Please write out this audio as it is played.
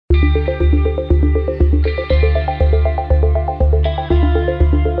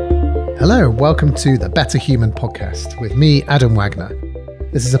Hello, welcome to the Better Human podcast with me, Adam Wagner.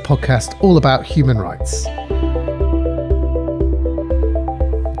 This is a podcast all about human rights.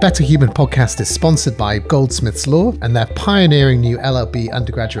 Better Human podcast is sponsored by Goldsmiths Law and their pioneering new LLB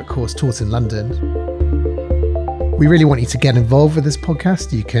undergraduate course taught in London. We really want you to get involved with this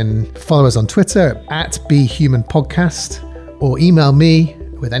podcast. You can follow us on Twitter at BeHumanPodcast or email me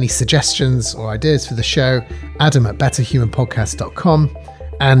with any suggestions or ideas for the show, adam@betterhumanpodcast.com.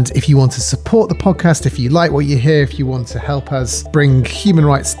 And if you want to support the podcast, if you like what you hear, if you want to help us bring human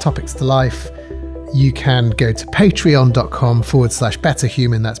rights topics to life, you can go to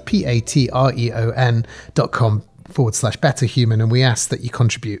patreon.com/betterhuman. That's patreon.com/betterhuman. And we ask that you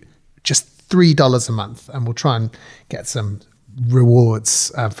contribute just $3 a month. And we'll try and get some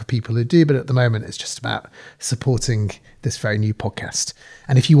rewards for people who do. But at the moment, it's just about supporting this very new podcast.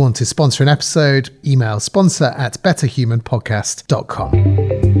 And if you want to sponsor an episode, email sponsor@betterhumanpodcast.com.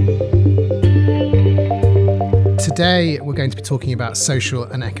 Today, we're going to be talking about social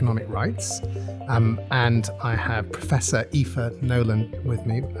and economic rights. And I have Professor Aoife Nolan with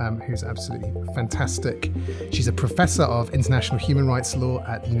me, who's absolutely fantastic. She's a professor of international human rights law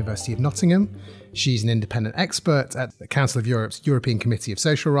at the University of Nottingham. She's an independent expert at the Council of Europe's European Committee of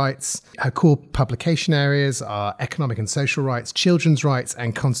Social Rights. Her core publication areas are economic and social rights, children's rights,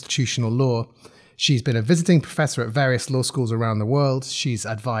 and constitutional law. She's been a visiting professor at various law schools around the world. She's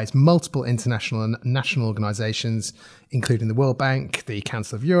advised multiple international and national organizations, including the World Bank, the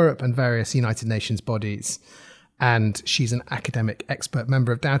Council of Europe, and various United Nations bodies. And she's an academic expert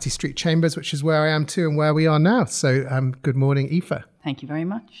member of Doughty Street Chambers, which is where I am too and where we are now. So good morning, Aoife. Thank you very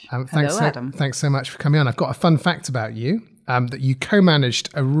much. Hello, Adam. Thanks so much for coming on. I've got a fun fact about you. That you're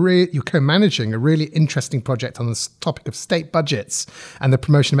co-managing a really interesting project on the topic of state budgets and the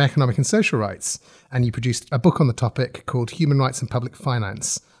promotion of economic and social rights. And you produced a book on the topic called Human Rights and Public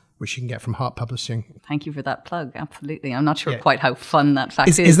Finance, which you can get from Heart Publishing. Thank you for that plug. Absolutely. I'm not sure quite how fun that fact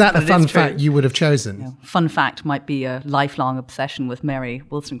is. Is that the fun fact you would have chosen? You know, fun fact might be a lifelong obsession with Mary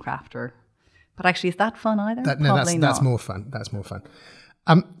Wollstonecraft. But actually, is that fun either? That's more fun. That's more fun.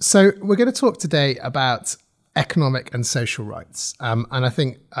 So we're going to talk today about economic and social rights. And I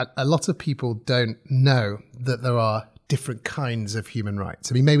think a lot of people don't know that there are different kinds of human rights.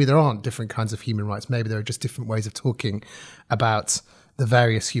 I mean, maybe there aren't different kinds of human rights. Maybe there are just different ways of talking about the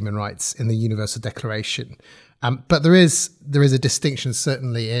various human rights in the Universal Declaration. But there is a distinction,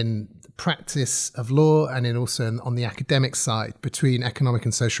 certainly in the practice of law and on the academic side, between economic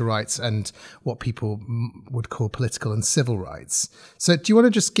and social rights and what people would call political and civil rights. So do you want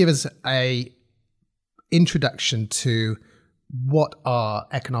to just give us a introduction to what are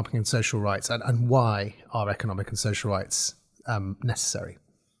economic and social rights and why are economic and social rights necessary?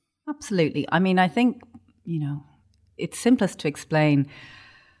 Absolutely. I mean, I think, it's simplest to explain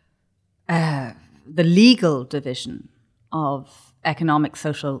the legal division of economic,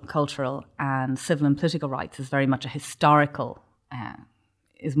 social, cultural, and civil and political rights is very much a historical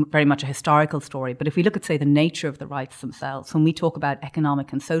story. But if we look at, say, the nature of the rights themselves, when we talk about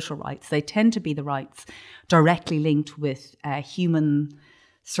economic and social rights, they tend to be the rights directly linked with human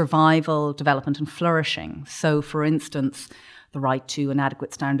survival, development, and flourishing. So, for instance, the right to an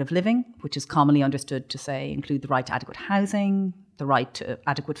adequate standard of living, which is commonly understood to include the right to adequate housing, the right to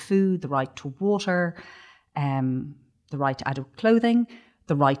adequate food, the right to water, the right to adequate clothing,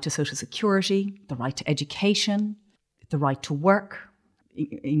 the right to social security, the right to education, the right to work,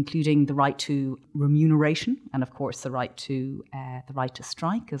 including the right to remuneration, and of course the right to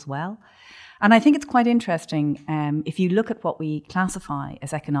strike as well. And I think it's quite interesting if you look at what we classify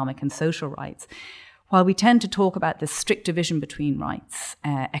as economic and social rights. While we tend to talk about this strict division between rights,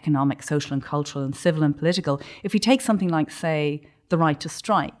 economic, social and cultural, and civil and political, if we take something like, say, the right to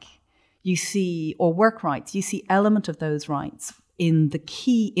strike, or work rights, you see element of those rights in the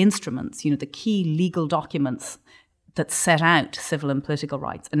key instruments, the key legal documents that set out civil and political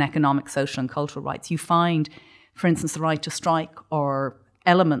rights and economic, social and cultural rights. You find, for instance, the right to strike or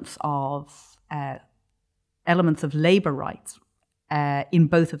elements of labour rights in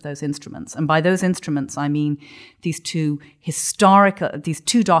both of those instruments. And by those instruments, I mean these two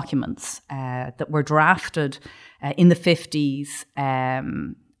documents that were drafted in the 50s,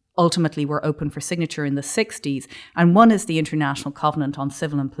 ultimately were open for signature in the 60s. And one is the International Covenant on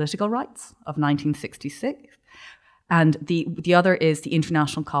Civil and Political Rights of 1966. And the other is the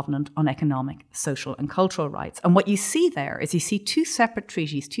International Covenant on Economic, Social and Cultural Rights. And what you see there is you see two separate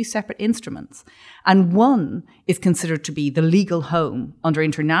treaties, two separate instruments. And one is considered to be the legal home under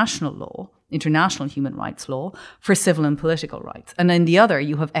international law, international human rights law for civil and political rights. And in the other,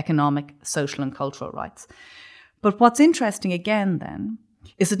 you have economic, social and cultural rights. But what's interesting again then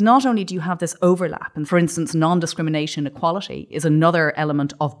is that not only do you have this overlap, and for instance, non-discrimination equality is another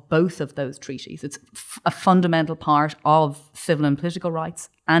element of both of those treaties. It's a fundamental part of civil and political rights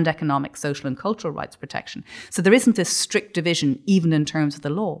and economic, social and cultural rights protection. So there isn't this strict division even in terms of the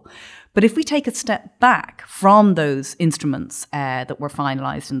law. But if we take a step back from those instruments that were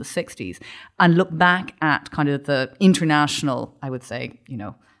finalised in the 60s and look back at kind of the international, I would say,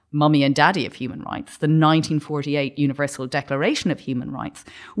 mummy and daddy of human rights, the 1948 Universal Declaration of Human Rights,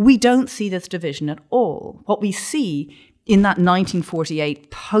 we don't see this division at all. What we see in that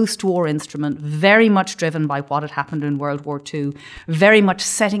 1948 post-war instrument, very much driven by what had happened in World War II, very much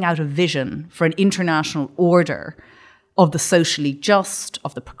setting out a vision for an international order of the socially just,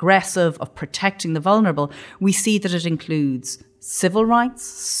 of the progressive, of protecting the vulnerable, we see that it includes civil rights,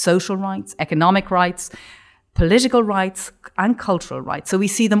 social rights, economic rights, political rights and cultural rights. So we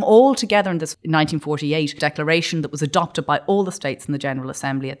see them all together in this 1948 declaration that was adopted by all the states in the General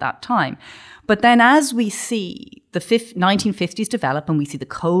Assembly at that time. But then as we see the 1950s develop and we see the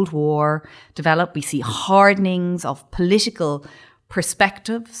Cold War develop, we see hardenings of political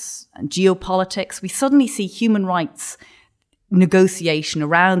perspectives and geopolitics, we suddenly see human rights negotiation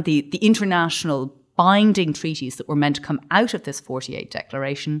around the international binding treaties that were meant to come out of this 48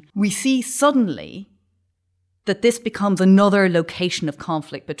 declaration. We see suddenly that this becomes another location of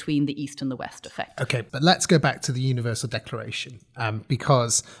conflict between the East and the West, effectively. Okay, but let's go back to the Universal Declaration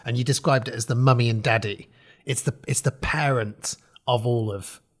because, and you described it as the mummy and daddy. It's the parent of all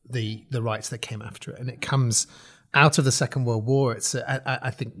of the rights that came after it, and it comes out of the Second World War. I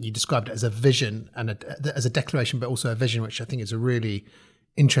think you described it as a vision and as a declaration, but also a vision, which I think is a really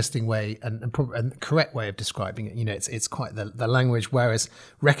interesting way and correct way of describing it. It's quite the language, whereas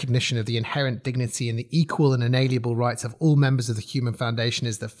recognition of the inherent dignity and the equal and inalienable rights of all members of the human foundation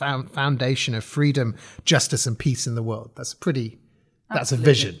is the foundation of freedom, justice and peace in the world. That's a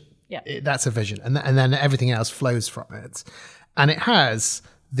vision. Yeah. That's a vision. And then everything else flows from it. And it has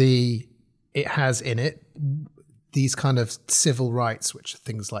in it these kind of civil rights, which are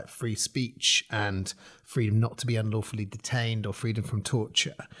things like free speech and freedom not to be unlawfully detained or freedom from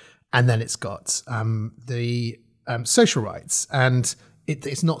torture. And then it's got the social rights. And it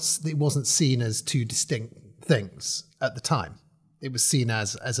wasn't seen as two distinct things at the time. It was seen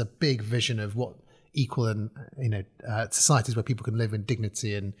as a big vision of what equal and societies where people can live in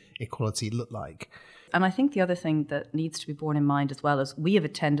dignity and equality look like. And I think the other thing that needs to be borne in mind as well is we have a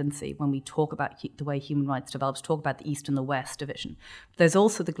tendency, when we talk about the way human rights develop, to talk about the East and the West division. But there's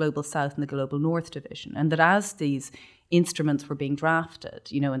also the Global South and the Global North division. And that as these instruments were being drafted,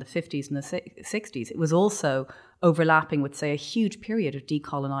 in the 50s and the 60s, it was also overlapping with, say, a huge period of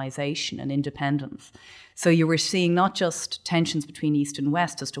decolonization and independence. So you were seeing not just tensions between East and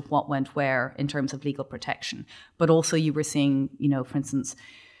West as to what went where in terms of legal protection, but also you were seeing, for instance,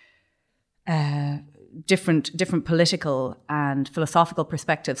 different political and philosophical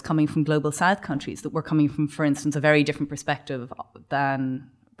perspectives coming from Global South countries that were coming from, for instance, a very different political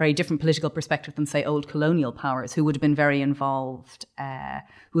perspective than, say, old colonial powers, who would have been very involved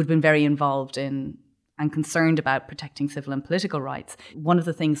in and concerned about protecting civil and political rights. One of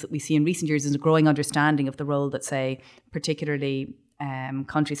the things that we see in recent years is a growing understanding of the role that, say, particularly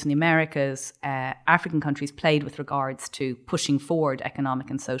countries in the Americas, African countries played with regards to pushing forward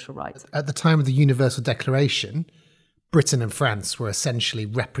economic and social rights. At the time of the Universal Declaration, Britain and France were essentially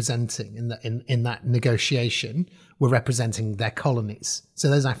representing in that negotiation, were representing their colonies.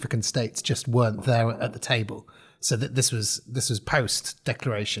 So those African states just weren't there at the table. So that this was post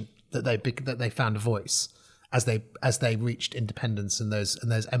declaration that they found a voice as they reached independence, and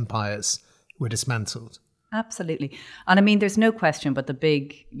those empires were dismantled. Absolutely. And I mean, there's no question, but the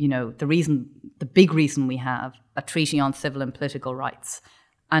big reason we have a treaty on civil and political rights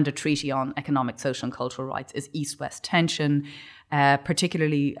and a treaty on economic, social and cultural rights is East-West tension,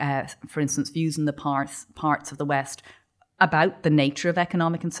 particularly, for instance, views in the parts of the West about the nature of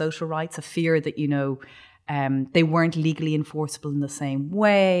economic and social rights, a fear that, they weren't legally enforceable in the same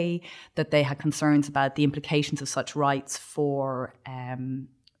way, that they had concerns about the implications of such rights for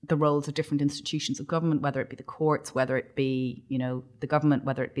the roles of different institutions of government, whether it be the courts, whether it be, the government,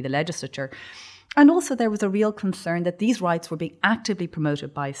 whether it be the legislature. And also there was a real concern that these rights were being actively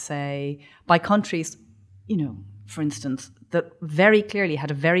promoted by countries, for instance, that very clearly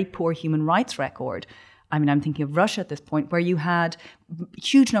had a very poor human rights record. I mean, I'm thinking of Russia at this point, where you had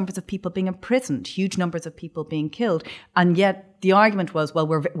huge numbers of people being imprisoned, huge numbers of people being killed. And yet the argument was, well,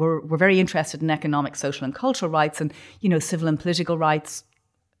 we're very interested in economic, social and cultural rights, and, civil and political rights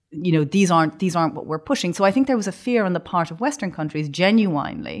these aren't what we're pushing. So I think there was a fear on the part of Western countries,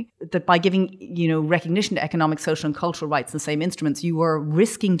 genuinely, that by giving recognition to economic, social, and cultural rights in the same instruments, you were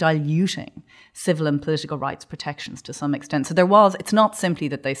risking diluting civil and political rights protections to some extent. So it's not simply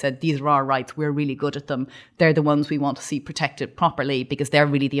that they said these are our rights, we're really good at them, they're the ones we want to see protected properly because they're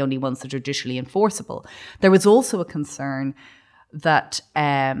really the only ones that are judicially enforceable. There was also a concern that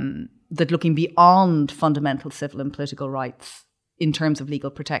looking beyond fundamental civil and political rights in terms of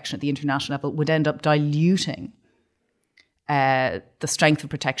legal protection at the international level would end up diluting the strength of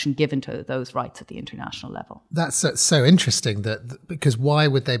protection given to those rights at the international level. That's so interesting because why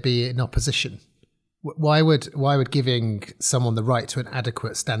would they be in opposition? Why would giving someone the right to an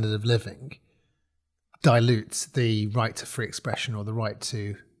adequate standard of living dilute the right to free expression or the right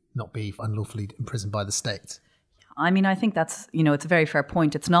to not be unlawfully imprisoned by the state? I mean, I think that's, it's a very fair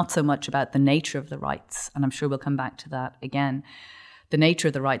point. It's not so much about the nature of the rights, and I'm sure we'll come back to that again. The nature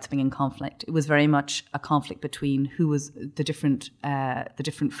of the rights being in conflict. It was very much a conflict between who was the different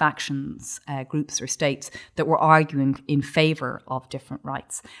factions, groups or states that were arguing in favour of different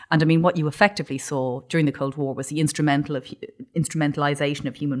rights. And I mean, what you effectively saw during the Cold War was the instrumentalisation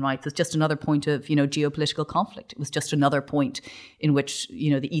of human rights as just another point of, geopolitical conflict. It was just another point in which,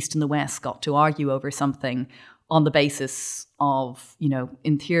 the East and the West got to argue over something on the basis of,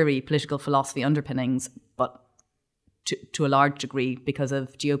 in theory, political philosophy underpinnings, but to a large degree because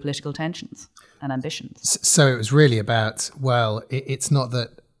of geopolitical tensions and ambitions. So it was really about, it's not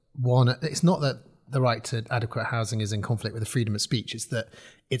that the right to adequate housing is in conflict with the freedom of speech. It's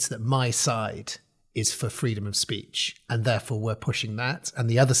that my side is for freedom of speech, and therefore we're pushing that, and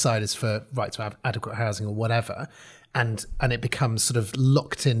the other side is for right to have adequate housing or whatever, and it becomes sort of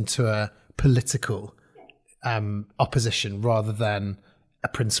locked into a political opposition rather than a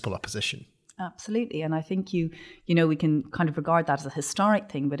principal opposition. Absolutely. And I think we can kind of regard that as a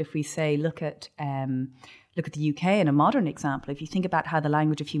historic thing. But if we say, look at the UK in a modern example, if you think about how the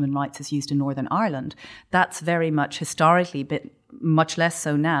language of human rights is used in Northern Ireland, that's very much historically, much less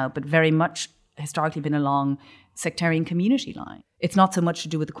so now, but very much historically been along sectarian community line. It's not so much to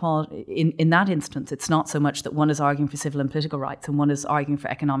do with the quality. In that instance, it's not so much that one is arguing for civil and political rights and one is arguing for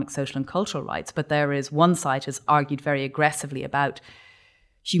economic, social and cultural rights, but there is one side has argued very aggressively about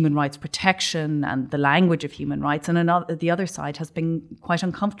human rights protection and the language of human rights, and the other side has been quite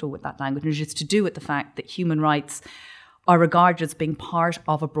uncomfortable with that language, which is to do with the fact that human rights are regarded as being part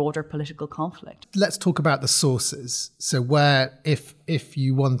of a broader political conflict. Let's talk about the sources. So where, if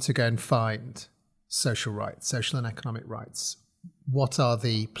you want to go and find social rights, social and economic rights, what are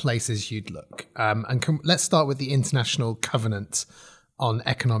the places you'd look? Let's start with the International Covenant on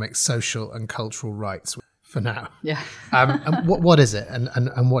Economic, Social and Cultural Rights for now. Yeah. And what is it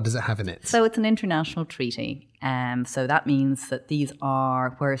and what does it have in it? So it's an international treaty. So that means that these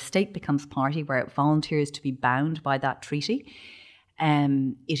are where a state becomes party, where it volunteers to be bound by that treaty.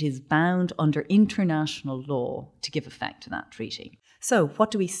 It is bound under international law to give effect to that treaty. So what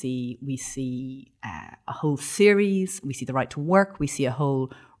do we see? We see a whole series. We see the right to work. We see a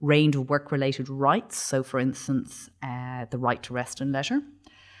whole range of work-related rights. So, for instance, the right to rest and leisure.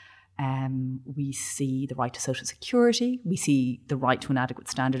 We see the right to social security. We see the right to an adequate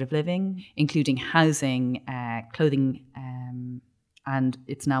standard of living, including housing, clothing, and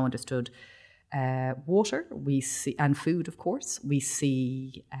it's now understood water. We see, and food, of course. We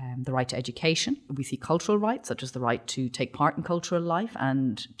see the right to education. We see cultural rights, such as the right to take part in cultural life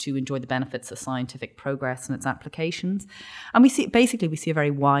and to enjoy the benefits of scientific progress and its applications. And we see a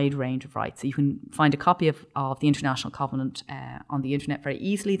very wide range of rights. So you can find a copy of the International Covenant on the internet very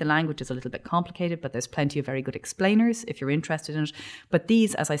easily. The language is a little bit complicated, but there's plenty of very good explainers if you're interested in it. But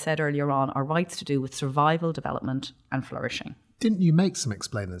these, as I said earlier on, are rights to do with survival, development and flourishing. Didn't you make some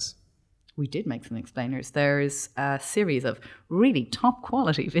explainers? We did make some explainers. There's a series of really top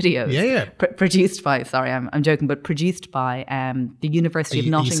quality videos produced by, I'm joking, but produced by the University of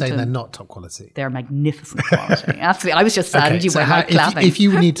Nottingham. Are you saying they're not top quality? They're magnificent quality. Absolutely. I was just sad you were clapping. If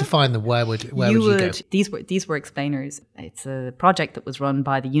you need to find them, where would you go? These were explainers. It's a project that was run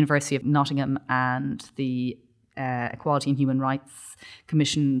by the University of Nottingham and the Equality and Human Rights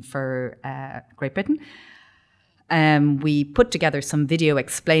Commission for Great Britain. We put together some video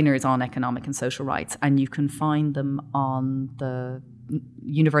explainers on economic and social rights, and you can find them on the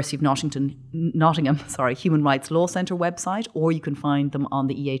University of Nottingham Human Rights Law Centre website, or you can find them on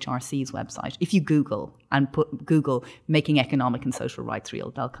the EHRC's website. If you Google making economic and social rights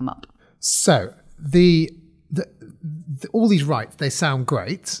real, they'll come up. So all these rights, they sound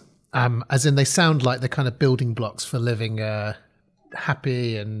great, as in they sound like the kind of building blocks for living a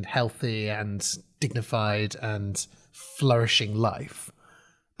happy and healthy and dignified and flourishing life.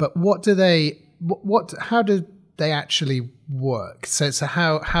 But what do they? How do they actually work? So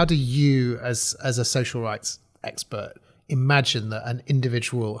how do you, as a social rights expert, imagine that an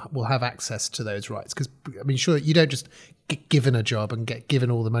individual will have access to those rights? Because I mean, sure, you don't just get given a job and get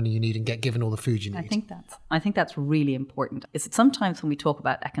given all the money you need and get given all the food you need. I think that's really important. Is that sometimes when we talk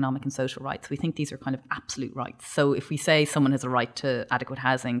about economic and social rights, we think these are kind of absolute rights. So if we say someone has a right to adequate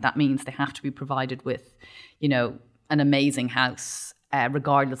housing, that means they have to be provided with, an amazing house,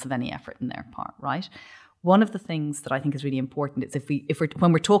 regardless of any effort in their part, right? One of the things that I think is really important is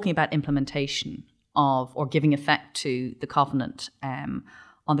when we're talking about implementation of or giving effect to the covenant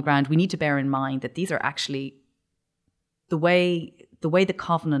on the ground, we need to bear in mind that these are actually the way the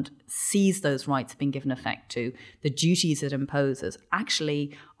covenant sees those rights being given effect to, the duties it imposes,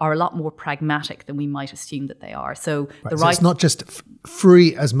 actually are a lot more pragmatic than we might assume that they are. So the rights, it's not just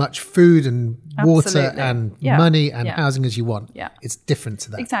free as much food and water and money and housing as you want. Yeah. It's different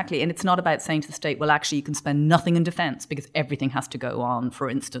to that. Exactly. And it's not about saying to the state, well, actually, you can spend nothing in defence because everything has to go on, for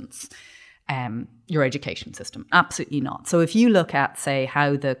instance, your education system. Absolutely not. So if you look at, say,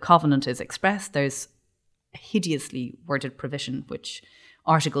 how the covenant is expressed, there's a hideously worded provision, which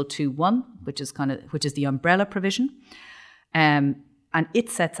Article 2.1, which is the umbrella provision, and it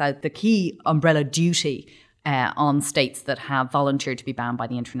sets out the key umbrella duty on states that have volunteered to be bound by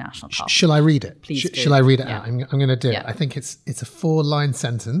the international covenant. Shall I read it? Please do. Shall I read it out? I'm going to do it. I think it's a 4-line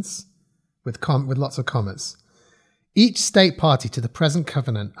sentence with lots of commas. Each state party to the present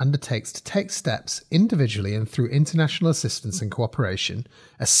covenant undertakes to take steps individually and through international assistance and cooperation,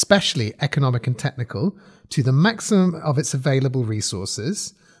 especially economic and technical, to the maximum of its available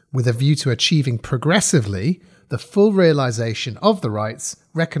resources, with a view to achieving progressively the full realization of the rights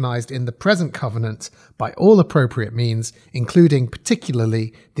recognized in the present covenant by all appropriate means, including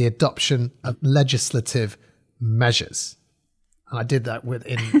particularly the adoption of legislative measures. And I did that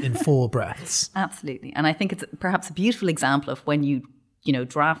in 4 breaths. Absolutely. And I think it's perhaps a beautiful example of when you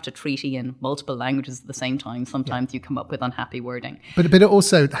draft a treaty in multiple languages at the same time, sometimes you come up with unhappy wording. But it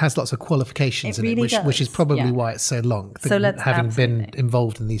also has lots of qualifications in really it, which is probably why it's so long, having been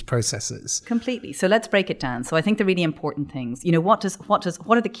involved in these processes. Completely. So let's break it down. So I think the really important things, what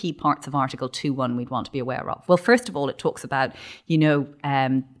are the key parts of Article 2.1 we'd want to be aware of? Well, first of all, it talks about,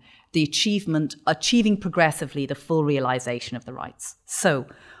 the achieving progressively the full realization of the rights. So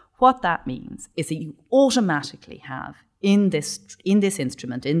what that means is that you automatically have in this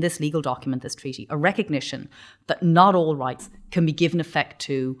instrument, in this legal document, this treaty, a recognition that not all rights can be given effect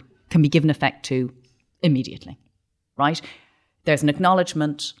to immediately, right? There's an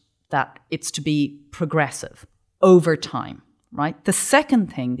acknowledgement that it's to be progressive over time, right? The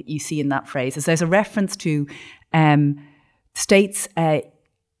second thing that you see in that phrase is there's a reference to states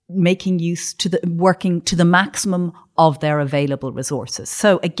making use working to the maximum of their available resources.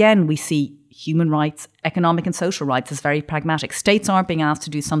 So again, we see human rights, economic and social rights as very pragmatic. States aren't being asked to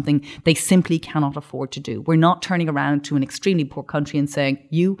do something they simply cannot afford to do. We're not turning around to an extremely poor country and saying,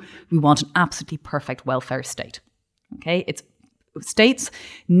 we want an absolutely perfect welfare state. Okay? States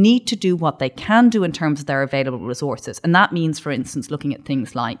need to do what they can do in terms of their available resources. And that means, for instance, looking at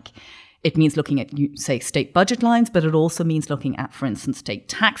things like it means looking at, say, state budget lines, but it also means looking at, for instance, state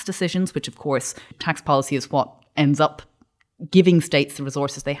tax decisions, which, of course, tax policy is what ends up giving states the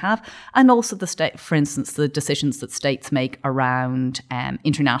resources they have, and also for instance, the decisions that states make around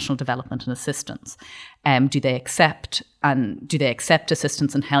international development and assistance. Do they accept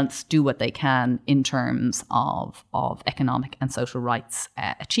assistance and hence do what they can in terms of economic and social rights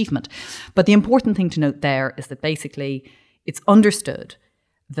achievement? But the important thing to note there is that basically it's understood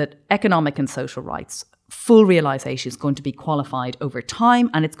that economic and social rights, full realisation is going to be qualified over time,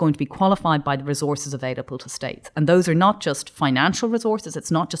 and it's going to be qualified by the resources available to states. And those are not just financial resources. It's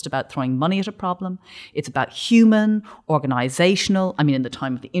not just about throwing money at a problem. It's about human, organisational. I mean, in the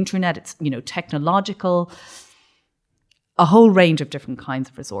time of the internet, it's, technological, a whole range of different kinds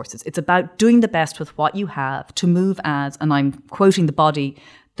of resources. It's about doing the best with what you have to move as, and I'm quoting the body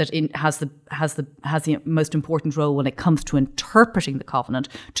that has the most important role when it comes to interpreting the covenant,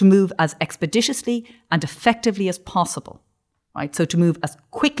 to move as expeditiously and effectively as possible, right? So to move as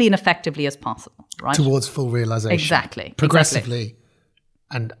quickly and effectively as possible, right? Towards full realisation. Exactly. Progressively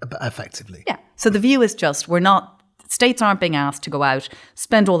and effectively. Yeah. So the view is just, states aren't being asked to go out,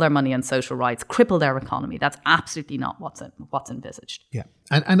 spend all their money on social rights, cripple their economy. That's absolutely not what's envisaged. Yeah.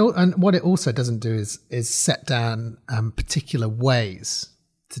 And what it also doesn't do is set down particular ways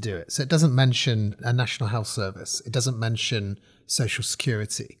to do it. So it doesn't mention a national health service. It doesn't mention social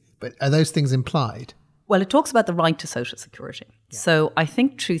security. But are those things implied? Well, it talks about the right to social security. Yeah. So I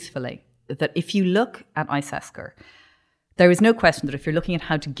think truthfully that if you look at ICESCR, there is no question that if you're looking at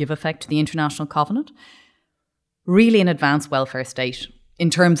how to give effect to the International Covenant, really an advanced welfare state in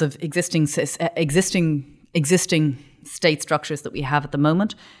terms of existing state structures that we have at the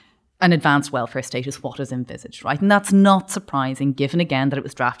moment, an advanced welfare state is what is envisaged, right? And that's not surprising, given again that it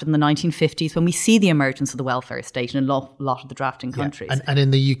was drafted in the 1950s when we see the emergence of the welfare state in a lot of the drafting countries. And in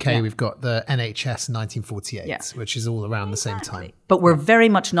the UK, we've got the NHS in 1948, which is all around the same time. But we're very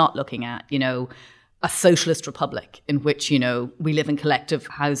much not looking at, a socialist republic in which, we live in collective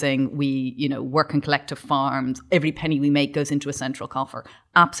housing, we, work in collective farms, every penny we make goes into a central coffer.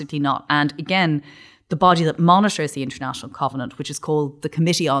 Absolutely not. And again, the body that monitors the International Covenant, which is called the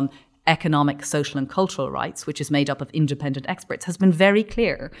Committee on Economic, Social and Cultural Rights, which is made up of independent experts, has been very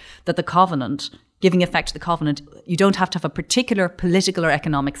clear that the Covenant, giving effect to the Covenant, you don't have to have a particular political or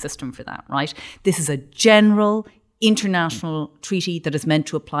economic system for that, right? This is a general international treaty that is meant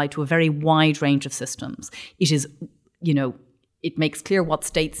to apply to a very wide range of systems. It is, it makes clear what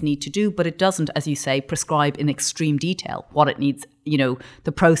states need to do, but it doesn't, as you say, prescribe in extreme detail what it needs,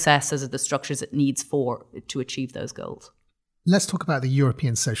 the processes or the structures it needs to achieve those goals. Let's talk about the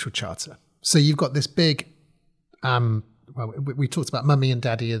European Social Charter. So you've got this big, we talked about Mummy and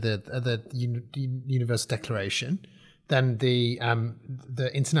Daddy of the Universal Declaration, then the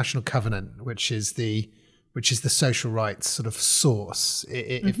International Covenant, which is the social rights sort of source.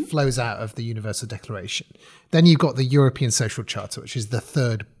 It flows out of the Universal Declaration. Then you've got the European Social Charter, which is the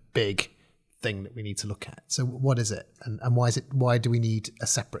third big thing that we need to look at. So what is it, and why do we need a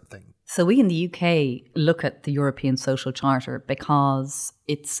separate thing? So we in the UK look at the European Social Charter because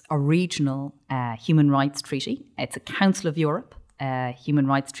it's a regional human rights treaty. It's a Council of Europe human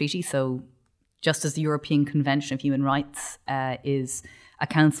rights treaty. So just as the European Convention of Human Rights is a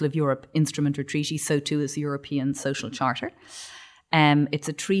Council of Europe instrument or treaty, so too is the European Social Charter. It's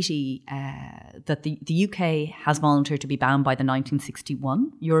a treaty that the UK has volunteered to be bound by the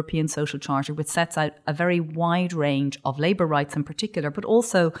 1961 European Social Charter, which sets out a very wide range of labour rights in particular, but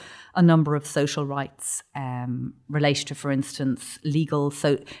also a number of social rights related to, for instance, legal.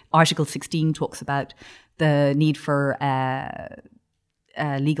 So Article 16 talks about the need for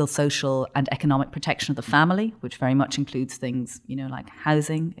legal, social and economic protection of the family, which very much includes things, like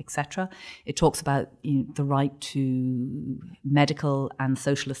housing, etc. It talks about the right to medical and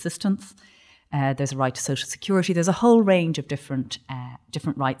social assistance. There's a right to social security. There's a whole range of different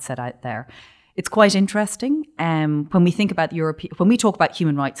rights set out there. It's quite interesting. When we think about when we talk about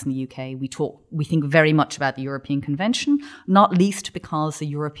human rights in the UK, we think very much about the European Convention, not least because the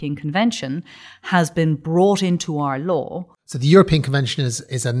European Convention has been brought into our law. So the European Convention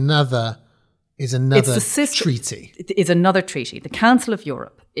is another treaty. It is another treaty. The Council of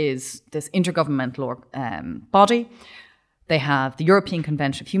Europe is this intergovernmental body. They have the European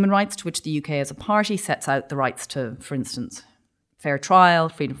Convention of Human Rights, to which the UK as a party sets out the rights to, for instance, fair trial,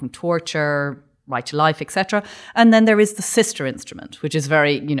 freedom from torture, right to life, etc. And then there is the sister instrument, which is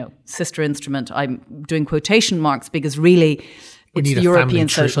very, sister instrument. I'm doing quotation marks because really it's the European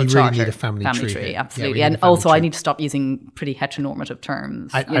Social Charter. You really need a family tree. Absolutely. Yeah, and also I need to stop using pretty heteronormative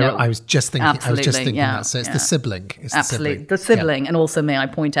terms. I was just thinking that. So it's the sibling. Absolutely. The sibling. And also, may I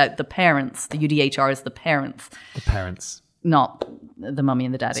point out, the parents, the UDHR is the parents. The parents. Not the mummy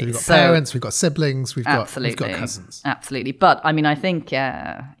and the daddy. So we've got parents, we've got siblings, we've got cousins. Absolutely. But I mean, I think,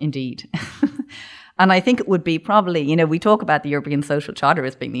 indeed. And I think it would be probably, we talk about the European Social Charter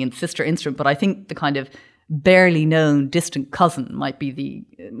as being the sister instrument, but I think the kind of barely known distant cousin might be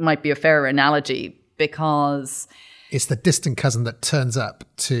a fairer analogy, because it's the distant cousin that turns up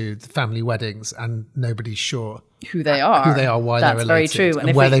to the family weddings and nobody's sure who they are, why they're related. That's very true.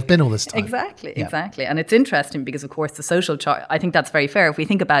 And where they've been all this time. Exactly. And it's interesting because, of course, the social charter, I think that's very fair. If we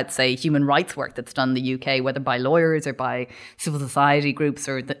think about, say, human rights work that's done in the UK, whether by lawyers or by civil society groups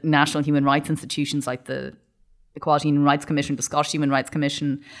or the national human rights institutions like the Equality and Human Rights Commission, the Scottish Human Rights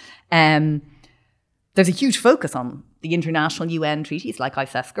Commission, there's a huge focus on the international UN treaties like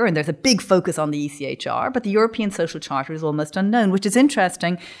ICESCR, and there's a big focus on the ECHR, but the European Social Charter is almost unknown, which is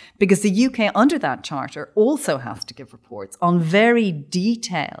interesting because the UK under that charter also has to give reports on very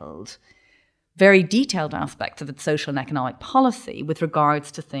detailed aspects of its social and economic policy with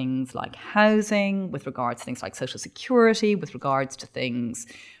regards to things like housing, with regards to things like social security, with regards to things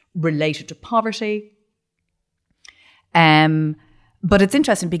related to poverty. But it's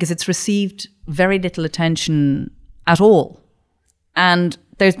interesting because it's received very little attention at all. And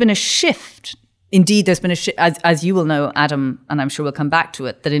there's been a shift. Indeed, there's been a shift, as you will know, Adam, and I'm sure we'll come back to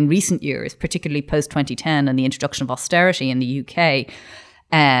it, that in recent years, particularly post-2010 and the introduction of austerity in the UK,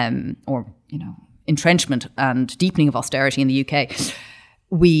 entrenchment and deepening of austerity in the UK,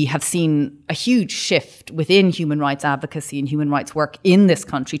 we have seen a huge shift within human rights advocacy and human rights work in this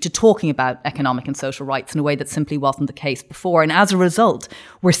country to talking about economic and social rights in a way that simply wasn't the case before. And as a result,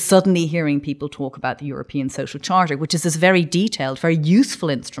 we're suddenly hearing people talk about the European Social Charter, which is this very detailed, very useful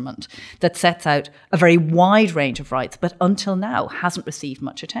instrument that sets out a very wide range of rights, but until now hasn't received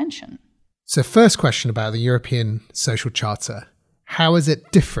much attention. So first question about the European Social Charter. How is it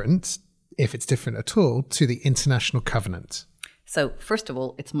different, if it's different at all, to the International Covenant? So first of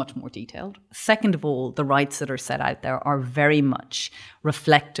all, it's much more detailed. Second of all, the rights that are set out there are very much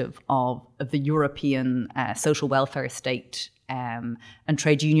reflective of the European social welfare state and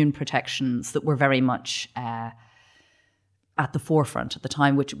trade union protections that were very much at the forefront at the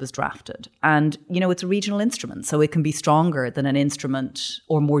time which it was drafted. And, it's a regional instrument, so it can be stronger than an instrument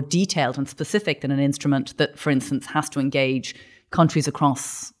or more detailed and specific than an instrument that, for instance, has to engage countries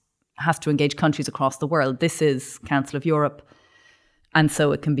across the world. This is Council of Europe. And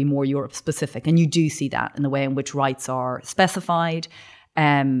so it can be more Europe specific. And you do see that in the way in which rights are specified.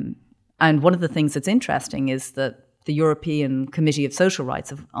 And one of the things that's interesting is that the European Committee of Social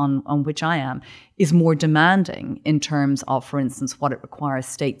Rights, on which I am, is more demanding in terms of, for instance, what it requires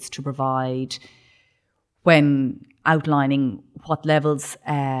states to provide when outlining what levels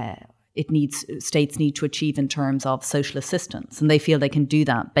states need to achieve in terms of social assistance. And they feel they can do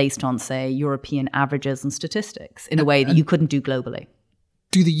that based on, say, European averages and statistics in a way that you couldn't do globally.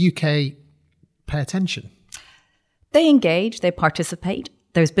 Do the UK pay attention? They engage, they participate.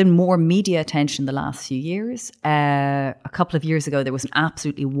 There's been more media attention the last few years. A couple of years ago, there was an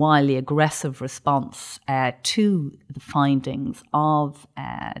absolutely wildly aggressive response to the findings of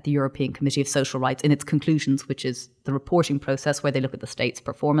the European Committee of Social Rights in its conclusions, which is the reporting process where they look at the state's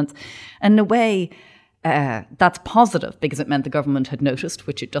performance. And in a way, that's positive because it meant the government had noticed,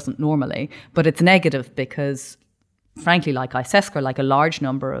 which it doesn't normally, but it's negative because frankly, like ICESCR, like a large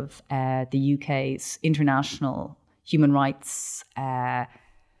number of the UK's international human rights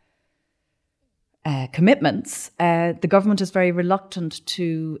commitments, the government is very reluctant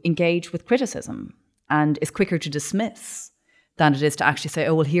to engage with criticism and is quicker to dismiss than it is to actually say,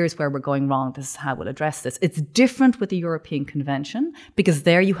 oh, well, here's where we're going wrong. This is how we'll address this. It's different with the European Convention because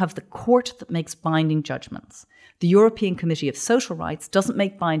there you have the court that makes binding judgments. The European Committee of Social Rights doesn't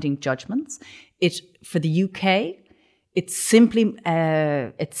make binding judgments. For the UK, it simply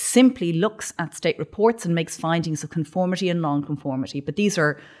looks at state reports and makes findings of conformity and non-conformity. But these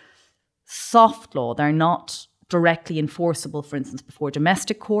are soft law. They're not directly enforceable, for instance, before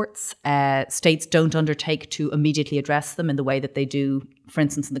domestic courts. States don't undertake to immediately address them in the way that they do, for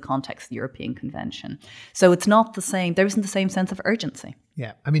instance, in the context of the European Convention. So it's not the same. There isn't the same sense of urgency.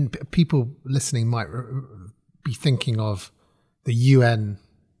 Yeah. I mean, people listening might be thinking of the UN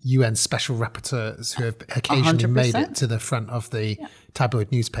special rapporteurs who have occasionally 100%. Made it to the front of the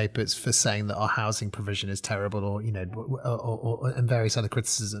tabloid newspapers for saying that our housing provision is terrible, or and various other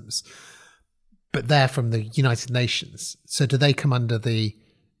criticisms. But they're from the United Nations. So do they come under the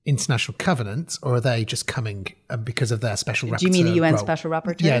International Covenant, or are they just coming because of their special rapporteur? Do you mean the UN role? special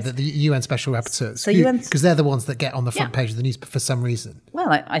rapporteurs? Yeah, the UN special rapporteurs. Because they're the ones that get on the front page of the news for some reason. Well,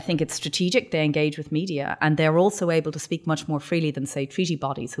 I think it's strategic. They engage with media, and they're also able to speak much more freely than, say, treaty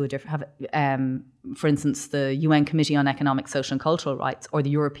bodies who have, for instance, the UN Committee on Economic, Social and Cultural Rights or the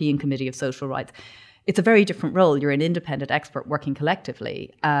European Committee of Social Rights. It's a very different role. You're an independent expert working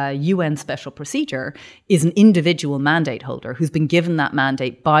collectively. A UN special procedure is an individual mandate holder who's been given that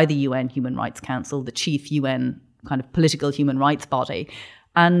mandate by the UN Human Rights Council, the chief UN kind of political human rights body,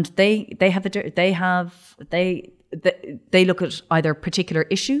 and they look at either particular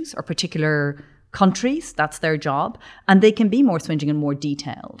issues or particular countries. That's their job, and they can be more swinging and more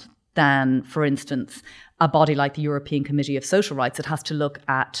detailed than, for instance, a body like the European Committee of Social Rights that has to look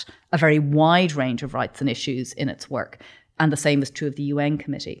at a very wide range of rights and issues in its work. And the same is true of the UN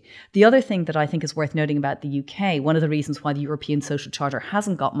Committee. The other thing that I think is worth noting about the UK, one of the reasons why the European Social Charter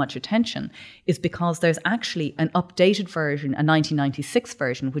hasn't got much attention, is because there's actually an updated version, a 1996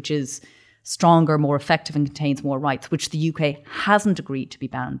 version, which is stronger, more effective and contains more rights, which the UK hasn't agreed to be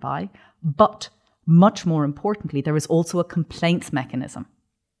bound by. But much more importantly, there is also a complaints mechanism.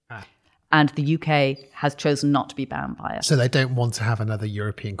 And the UK has chosen not to be bound by it. So they don't want to have another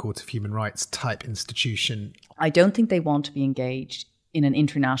European Court of Human Rights type institution? I don't think they want to be engaged in an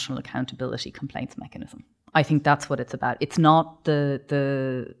international accountability complaints mechanism. I think that's what it's about. It's not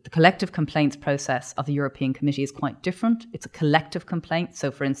the collective complaints process of the European Committee is quite different. It's a collective complaint.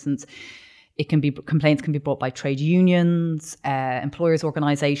 So, for instance, Complaints can be brought by trade unions, employers'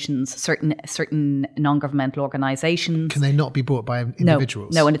 organisations, certain non-governmental organisations. Can they not be brought by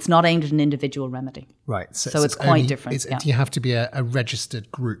individuals? No, and it's not aimed at an individual remedy. Right. So it's quite different. Do you have to be a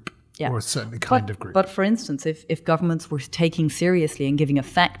registered group or a certain kind of group? But for instance, if governments were taking seriously and giving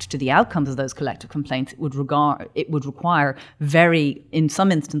effect to the outcomes of those collective complaints, it would require in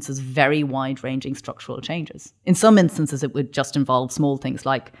some instances, very wide-ranging structural changes. In some instances, it would just involve small things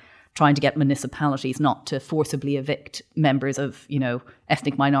like trying to get municipalities not to forcibly evict members of,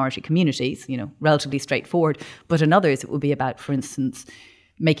 ethnic minority communities, relatively straightforward. But in others, it would be about, for instance,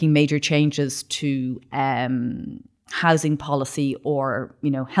 making major changes to housing policy or,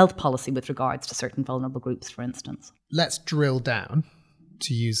 health policy with regards to certain vulnerable groups, for instance. Let's drill down,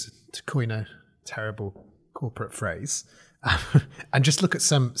 to coin a terrible corporate phrase, and just look at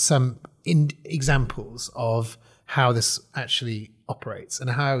some examples of how this actually operates and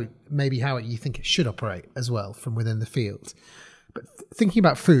how you think it should operate as well from within the field. But thinking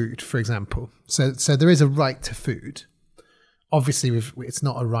about food, for example, so there is a right to food. Obviously, it's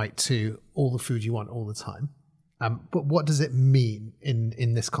not a right to all the food you want all the time. But what does it mean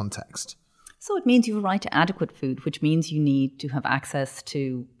in this context? So it means you have a right to adequate food, which means you need to have access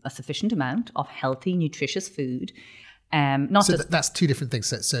to a sufficient amount of healthy, nutritious food. That's two different things.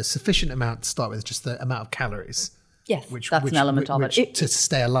 So sufficient amount to start with, just the amount of calories. Yes, that's an element of it. To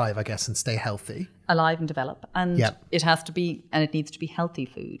stay alive, I guess, and stay healthy. Alive and develop. And it needs to be healthy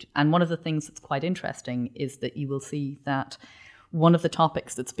food. And one of the things that's quite interesting is that you will see that one of the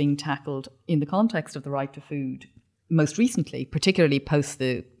topics that's being tackled in the context of the right to food most recently, particularly post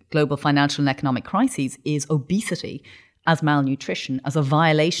the global financial and economic crises, is obesity as malnutrition, as a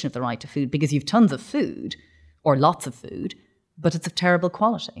violation of the right to food, because you've tons of food or lots of food, but it's of terrible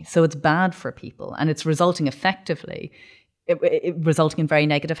quality. So it's bad for people, and it's resulting resulting in very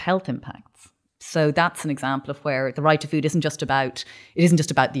negative health impacts. So that's an example of where the right to food isn't just about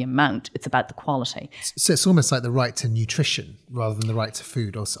the amount, it's about the quality. So it's almost like the right to nutrition rather than the right to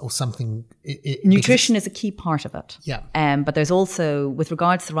food or something. Nutrition is a key part of it. Yeah. But there's also, with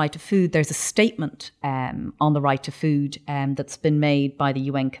regards to the right to food, there's a statement on the right to food that's been made by the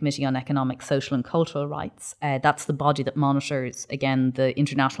UN Committee on Economic, Social and Cultural Rights. That's the body that monitors, again, the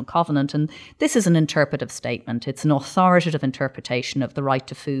International Covenant. And this is an interpretive statement. It's an authoritative interpretation of the right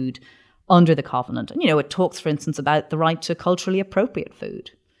to food under the Covenant. And, it talks, for instance, about the right to culturally appropriate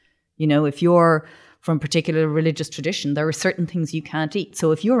food. If you're from a particular religious tradition, there are certain things you can't eat.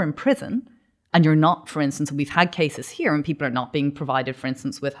 So if you're in prison and you're not, for instance, and we've had cases here and people are not being provided, for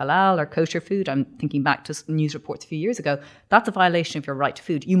instance, with halal or kosher food. I'm thinking back to news reports a few years ago. That's a violation of your right to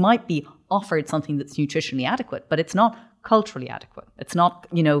food. You might be offered something that's nutritionally adequate, but it's not culturally adequate. It's not,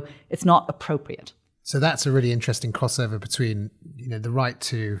 it's not appropriate. So that's a really interesting crossover between, the right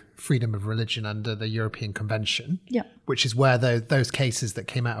to freedom of religion under the European Convention, which is where those cases that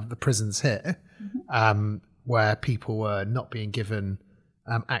came out of the prisons here, where people were not being given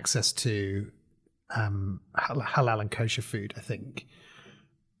access to halal and kosher food, I think,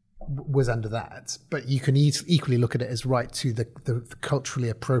 was under that. But you can equally look at it as right to the culturally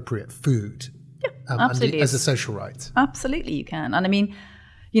appropriate food, absolutely, as a social right. Absolutely, you can. And I mean,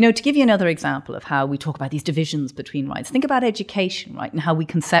 to give you another example of how we talk about these divisions between rights, think about education, right, and how we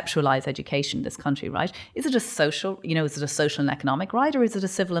conceptualize education in this country, right? Is it a social and economic right, or is it a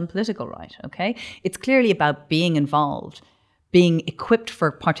civil and political right, okay? It's clearly about being involved, being equipped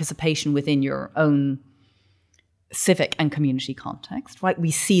for participation within your own civic and community context, right?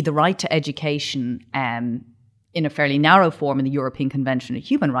 We see the right to education in a fairly narrow form in the European Convention of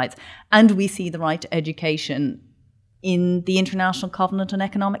Human Rights, and we see the right to education in the International Covenant on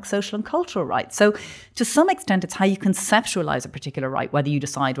Economic, Social and Cultural Rights. So to some extent, it's how you conceptualize a particular right, whether you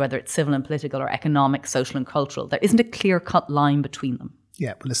decide whether it's civil and political or economic, social and cultural. There isn't a clear-cut line between them.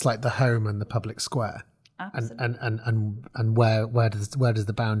 Yeah, but it's like the home and the public square. Absolutely. And where does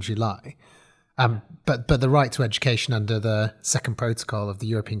the boundary lie? But the right to education under the second protocol of the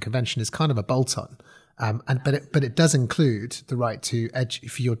European Convention is kind of a bolt-on. But it does include the right to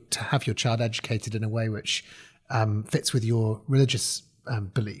have your child educated in a way which fits with your religious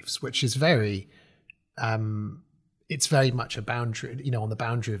beliefs, which is it's very much a boundary, on the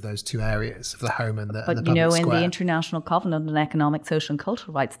boundary of those two areas of the home and the public square. In the International Covenant on Economic, Social and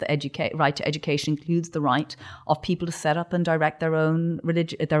Cultural Rights, the right to education includes the right of people to set up and direct their own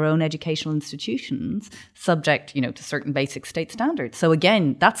educational institutions, subject, to certain basic state standards. So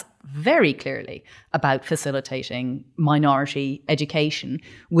again, that's very clearly about facilitating minority education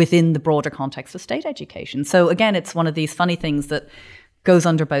within the broader context of state education. So again, it's one of these funny things that goes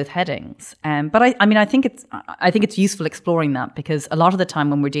under both headings. But I think it's useful exploring that, because a lot of the time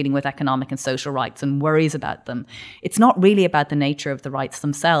when we're dealing with economic and social rights and worries about them, it's not really about the nature of the rights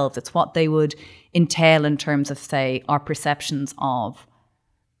themselves. It's what they would entail in terms of, say, our perceptions of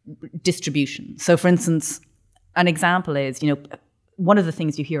distribution. So, for instance, an example is, one of the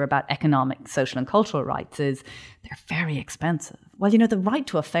things you hear about economic, social and cultural rights is they're very expensive. Well, the right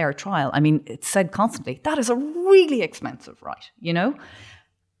to a fair trial, it's said constantly, that is a really expensive right,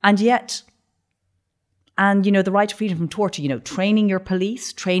 And yet, the right to freedom from torture, training your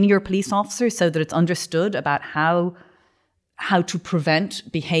police officers so that it's understood about how to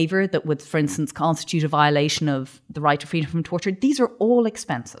prevent behavior that would, for instance, constitute a violation of the right to freedom from torture. These are all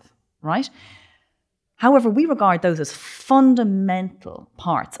expensive, right? However, we regard those as fundamental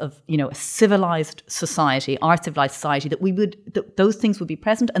parts of, a civilized society, our civilized society, that those things would be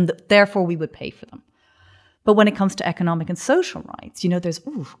present and that therefore we would pay for them. But when it comes to economic and social rights, there's,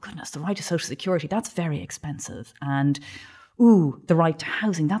 the right to social security, that's very expensive. And, the right to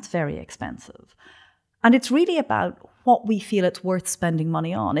housing, that's very expensive. And it's really about what we feel it's worth spending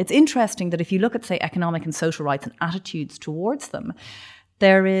money on. It's interesting that if you look at, say, economic and social rights and attitudes towards them,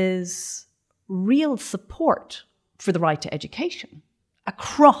 there is real support for the right to education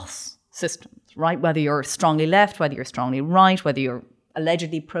across systems, right? Whether you're strongly left, whether you're strongly right, whether you're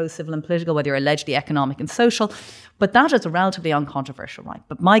allegedly pro-civil and political, whether you're allegedly economic and social. But that is a relatively uncontroversial right.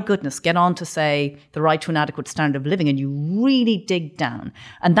 But my goodness, get on to, say, the right to an adequate standard of living, and you really dig down.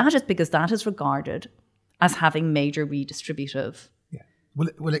 And that is because that is regarded as having major redistributive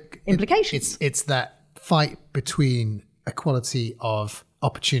implications. It's that fight between equality of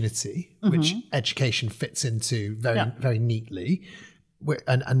opportunity, which education fits into very neatly,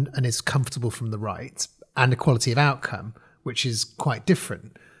 and is comfortable from the right, and equality of outcome, which is quite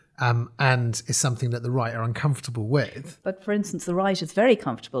different, and is something that the right are uncomfortable with. But for instance, the right is very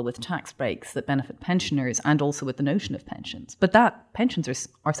comfortable with tax breaks that benefit pensioners, and also with the notion of pensions. But pensions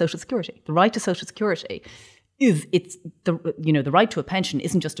are social security. The right to social security the right to a pension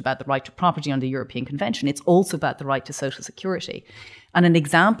isn't just about the right to property under the European Convention. It's also about the right to social security. And an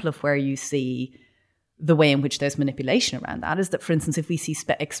example of where you see the way in which there's manipulation around that is that, for instance, if we see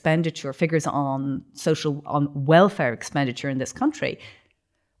expenditure figures on welfare expenditure in this country,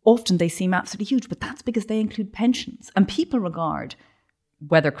 often they seem absolutely huge, but that's because they include pensions. And people regard,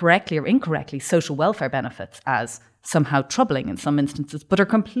 whether correctly or incorrectly, social welfare benefits as somehow troubling in some instances, but are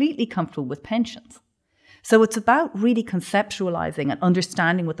completely comfortable with pensions. So it's about really conceptualizing and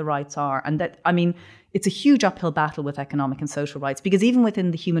understanding what the rights are. And that, it's a huge uphill battle with economic and social rights, because even within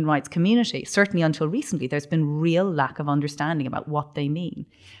the human rights community, certainly until recently, there's been real lack of understanding about what they mean.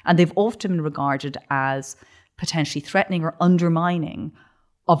 And they've often been regarded as potentially threatening or undermining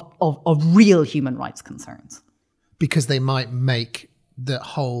of real human rights concerns. Because they might make the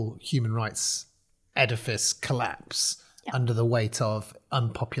whole human rights edifice collapse under the weight of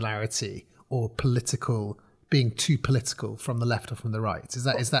unpopularity or being too political from the left or from the right. Is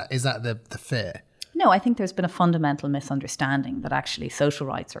that the fear? No, I think there's been a fundamental misunderstanding that actually social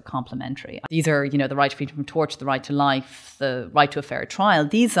rights are complementary. These are, the right to freedom from torture, the right to life, the right to a fair trial.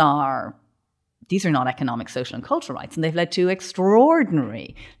 These are not economic, social and cultural rights, and they've led to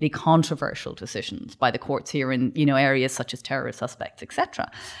extraordinarily controversial decisions by the courts here in, areas such as terrorist suspects, etc.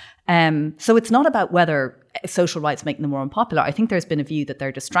 So it's not about whether social rights make them more unpopular. I think there's been a view that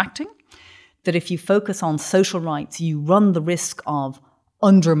they're distracting, that if you focus on social rights, you run the risk of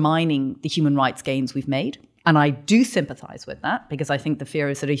undermining the human rights gains we've made. And I do sympathise with that, because I think the fear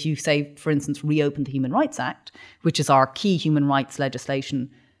is that if you say, for instance, reopen the Human Rights Act, which is our key human rights legislation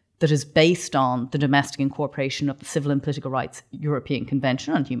that is based on the domestic incorporation of the Civil and Political Rights European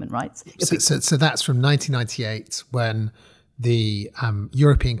Convention on Human Rights. So that's from 1998, when the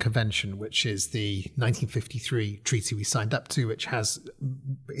European Convention, which is the 1953 treaty we signed up to, which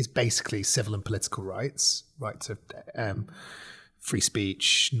is basically civil and political rights, right to free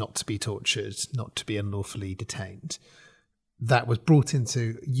speech, not to be tortured, not to be unlawfully detained. That was brought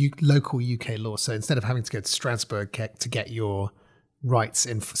into local UK law. So instead of having to go to Strasbourg to get your rights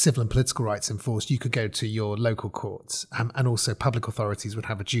in civil and political rights enforced, you could go to your local courts, and also public authorities would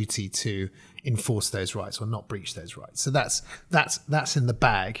have a duty to enforce those rights or not breach those rights. So that's in the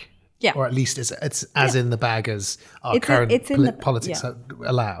bag, or at least it's as in the bag as our current politics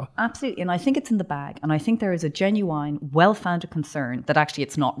allow. Absolutely, and I think it's in the bag, and I think there is a genuine, well-founded concern that actually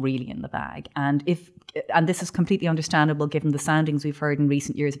it's not really in the bag. And if and this is completely understandable given the soundings we've heard in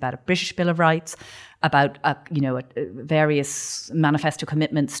recent years about a British Bill of Rights, about various manifesto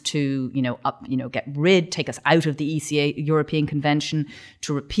commitments to take us out of the ECA European Convention,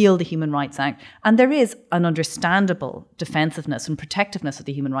 to repeal the Human Rights Act, and there is an understandable defensiveness and protectiveness of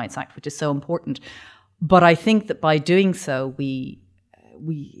the Human Rights Act, which is so important. But I think that by doing so, we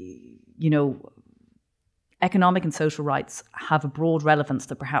economic and social rights have a broad relevance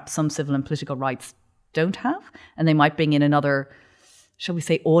that perhaps some civil and political rights don't have, and they might bring in another, shall we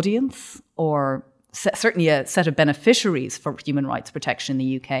say, audience, or certainly a set of beneficiaries for human rights protection in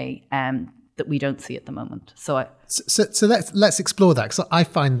the UK that we don't see at the moment. So let's explore that, because I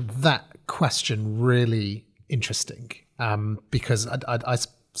find that question really interesting, because I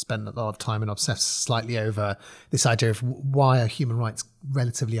spent a lot of time and obsessed slightly over this idea of why are human rights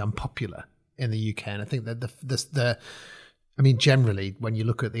relatively unpopular in the UK, and I think that generally, when you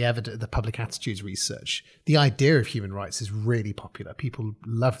look at the public attitudes research, the idea of human rights is really popular. People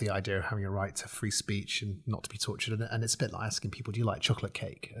love the idea of having a right to free speech and not to be tortured. And it's a bit like asking people, do you like chocolate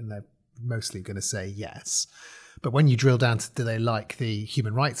cake? And they're mostly going to say yes. But when you drill down to do they like the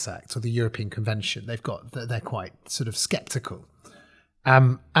Human Rights Act or the European Convention, they're quite sort of skeptical.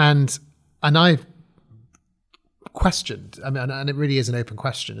 And I've questioned, and it really is an open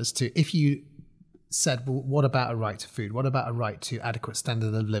question as to if you said, well, what about a right to food? What about a right to adequate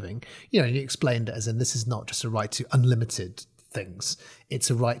standard of living? And you explained it as in this is not just a right to unlimited things. It's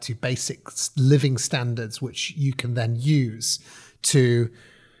a right to basic living standards, which you can then use to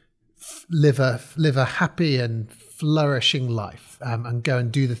live a happy and flourishing life, and go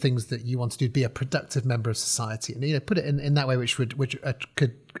and do the things that you want to do, be a productive member of society, and put it in that way, which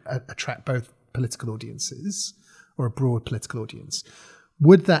could attract both political audiences or a broad political audience.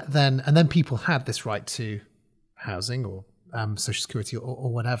 Would that then, and then people had this right to housing or social security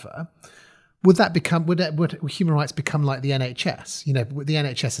or whatever, would human rights become like the NHS? The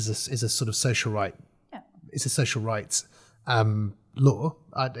NHS is a sort of social right. Yeah. It's a social rights law.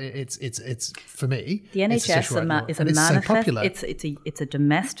 It's for me. The NHS is a manifest. It's a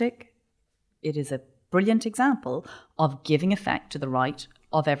domestic. It is a brilliant example of giving effect to the right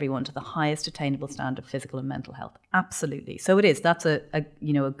of everyone to the highest attainable standard of physical and mental health. Absolutely. So it is. That's a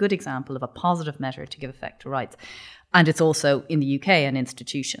good example of a positive measure to give effect to rights. And it's also in the UK an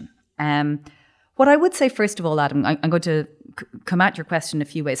institution. What I would say, first of all, Adam, I'm going to come at your question in a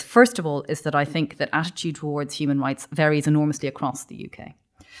few ways. First of all, is that I think that attitude towards human rights varies enormously across the UK.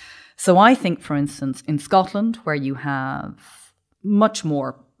 So I think, for instance, in Scotland, where you have much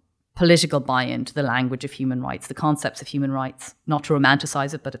more political buy-in to the language of human rights, the concepts of human rights, not to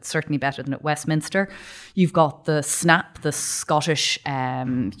romanticise it, but it's certainly better than at Westminster. You've got the SNAP, the Scottish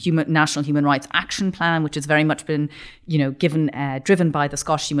National Human Rights Action Plan, which has very much been, driven by the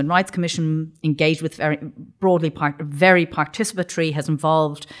Scottish Human Rights Commission, engaged with very participatory, has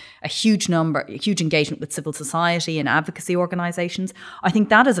involved a huge engagement with civil society and advocacy organisations. I think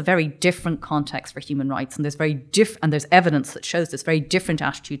that is a very different context for human rights, and there's evidence that shows this very different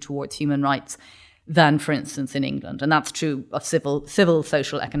attitude towards human rights than, for instance, in England. And that's true of civil,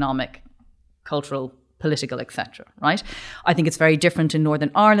 social, economic, cultural, political, etc. Right? I think it's very different in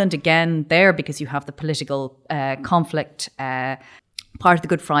Northern Ireland, again, there, because you have the political conflict. Part of the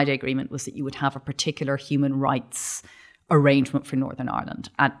Good Friday Agreement was that you would have a particular human rights arrangement for Northern Ireland,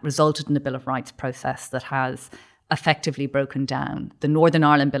 and resulted in a Bill of Rights process that has effectively broken down. The Northern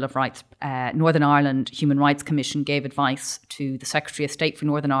Ireland Bill of Rights, Northern Ireland Human Rights Commission gave advice to the Secretary of State for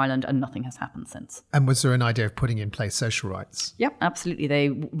Northern Ireland, and nothing has happened since. And was there an idea of putting in place social rights? Yep, absolutely. They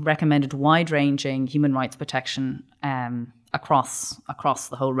recommended wide-ranging human rights protection across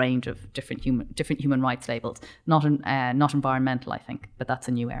the whole range of different human rights labels. Not environmental, I think, but that's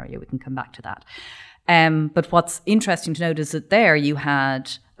a new area. We can come back to that. But what's interesting to note is that there you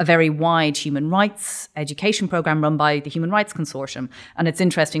had a very wide human rights education program run by the Human Rights Consortium. And it's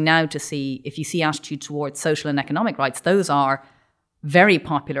interesting now to see, if you see attitude towards social and economic rights, those are very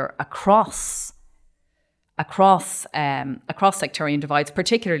popular across sectarian divides,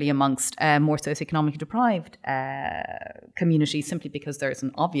 particularly amongst more socioeconomically deprived communities, simply because there's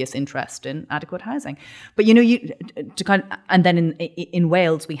an obvious interest in adequate housing. But and then in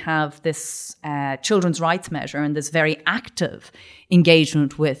Wales we have this children's rights measure and this very active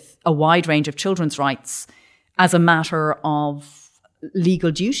engagement with a wide range of children's rights as a matter of legal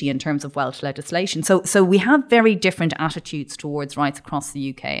duty in terms of Welsh legislation. So we have very different attitudes towards rights across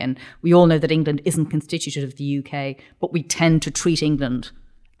the UK, and we all know that England isn't constituted of the UK, but we tend to treat England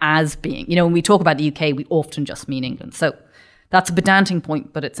as being, when we talk about the UK, we often just mean England. So that's a pedantic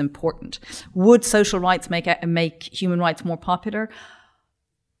point, but it's important. Would social rights make human rights more popular?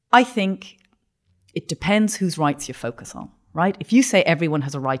 I think it depends whose rights you focus on, right? If you say everyone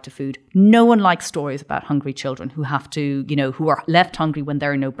has a right to food, no one likes stories about hungry children who have to, who are left hungry when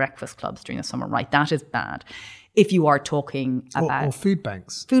there are no breakfast clubs during the summer, right? That is bad. If you are talking about... Or food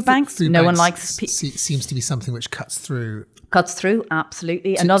banks. Food banks, no one likes... seems to be something which cuts through,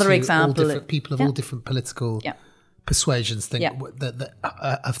 absolutely. Another example... People of all different political persuasions think that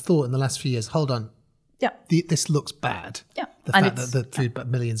I've thought in the last few years, hold on, this looks bad. Yeah. The fact that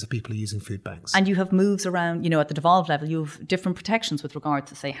millions of people are using food banks. And you have moves around, at the devolved level, you have different protections with regard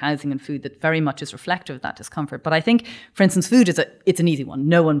to, say, housing and food that very much is reflective of that discomfort. But I think, for instance, food it's an easy one.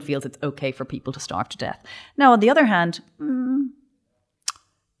 No one feels it's okay for people to starve to death. Now, on the other hand,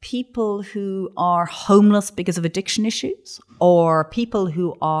 people who are homeless because of addiction issues, or people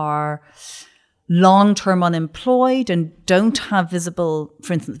who are long-term unemployed and don't have visible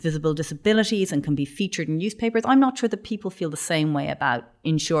disabilities and can be featured in newspapers, I'm not sure that people feel the same way about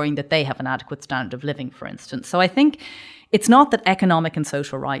ensuring that they have an adequate standard of living, for instance. So I think it's not that economic and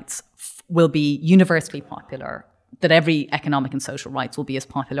social rights will be universally popular, that every economic and social rights will be as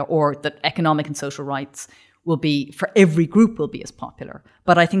popular, or that economic and social rights will be, for every group, will be as popular.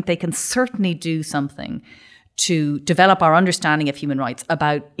 But I think they can certainly do something to develop our understanding of human rights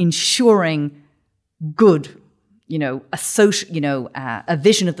about ensuring good, a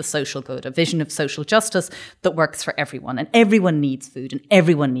vision of the social good, a vision of social justice that works for everyone. And everyone needs food and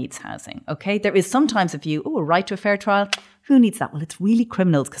everyone needs housing, okay? There is sometimes a view, a right to a fair trial, who needs that? Well, it's really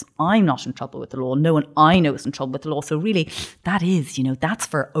criminals because I'm not in trouble with the law. No one I know is in trouble with the law. So really, that is, that's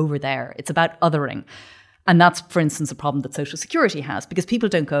for over there. It's about othering. And that's, for instance, a problem that Social Security has, because people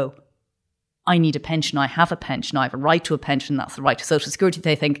don't go, I need a pension, I have a pension, I have a right to a pension, that's the right to Social Security.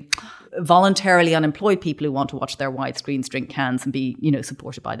 They think voluntarily unemployed people who want to watch their widescreens, drink cans and be,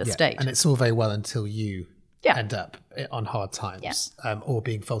 supported by the state. And it's all very well until you end up on hard times or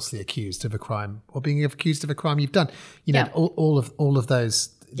being falsely accused of a crime or being accused of a crime you've done. All of those,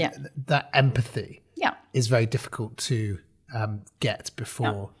 that empathy is very difficult to get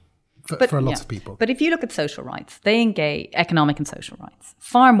before... For a lot of people. But if you look at social rights, they engage, economic and social rights,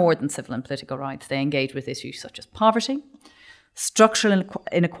 far more than civil and political rights. They engage with issues such as poverty, structural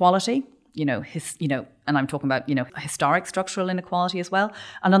inequality, and I'm talking about, historic structural inequality as well.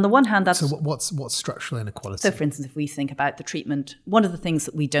 And on the one hand, that's... So what's structural inequality? So for instance, if we think about the treatment, one of the things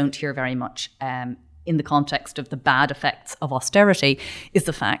that we don't hear very much in the context of the bad effects of austerity is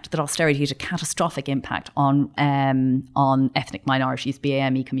the fact that austerity had a catastrophic impact on ethnic minorities,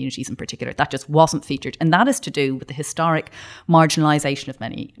 BAME communities in particular. That just wasn't featured. And that is to do with the historic marginalisation of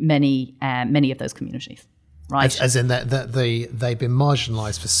many of those communities. Right. As in that they've been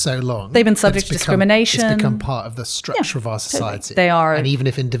marginalised for so long. They've been subject to discrimination. It's become part of the structure of our society. Totally. They are. And even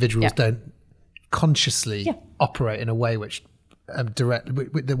if individuals don't consciously operate in a way which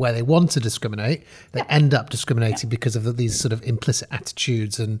where they want to discriminate, they end up discriminating because of these sort of implicit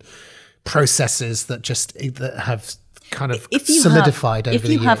attitudes and processes that have kind of solidified over the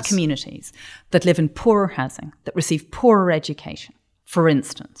years. If you have communities that live in poorer housing, that receive poorer education, for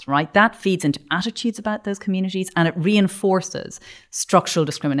instance, right, that feeds into attitudes about those communities and it reinforces structural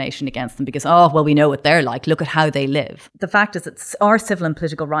discrimination against them because, we know what they're like, look at how they live. The fact is that our civil and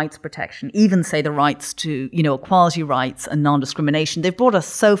political rights protection, even say the rights to, equality rights and non-discrimination, they've brought us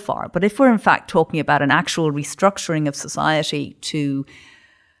so far. But if we're in fact talking about an actual restructuring of society to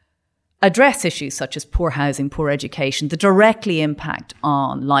address issues such as poor housing, poor education, that directly impact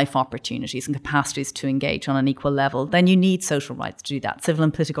on life opportunities and capacities to engage on an equal level, then you need social rights to do that. Civil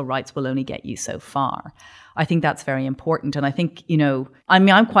and political rights will only get you so far. I think that's very important. And I think,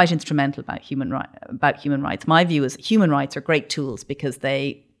 I'm quite instrumental about human rights. My view is human rights are great tools because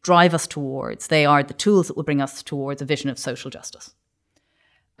they drive us towards, they are the tools that will bring us towards a vision of social justice.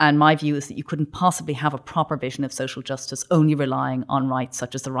 And my view is that you couldn't possibly have a proper vision of social justice only relying on rights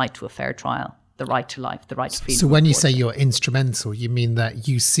such as the right to a fair trial, the right to life, the right to freedom. So when you say you're instrumental, you mean that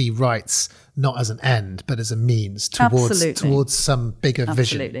you see rights not as an end, but as a means towards some bigger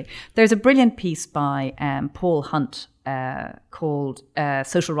vision. Absolutely. There's a brilliant piece by Paul Hunt called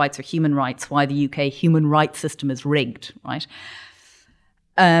Social Rights or Human Rights, Why the UK Human Rights System is Rigged, right?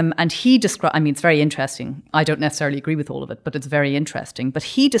 And he describes, it's very interesting. I don't necessarily agree with all of it, but it's very interesting. But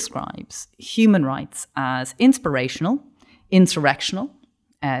he describes human rights as inspirational, insurrectional,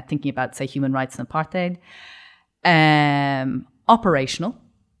 thinking about, say, human rights and apartheid, operational,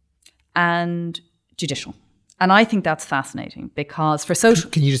 and judicial. And I think that's fascinating because for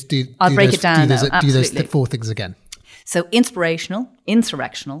social... Can you just I'll break it down do those 4 things again? So inspirational,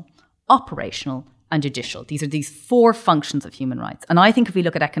 insurrectional, operational, and judicial. These are these four functions of human rights. And I think if we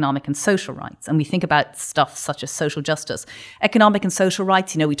look at economic and social rights and we think about stuff such as social justice, economic and social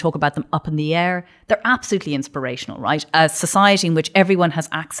rights, we talk about them up in the air. They're absolutely inspirational, right? A society in which everyone has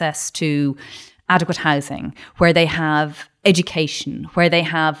access to adequate housing, where they have education, where they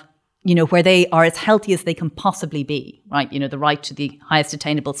have, where they are as healthy as they can possibly be, right? The right to the highest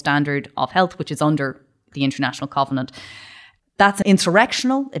attainable standard of health, which is under the International Covenant. That's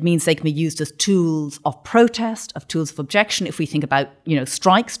insurrectional. It means they can be used as tools of protest, of tools of objection. If we think about,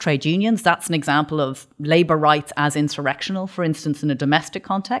 strikes, trade unions, that's an example of labour rights as insurrectional, for instance, in a domestic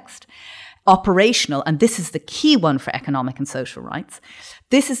context. Operational, and this is the key one for economic and social rights.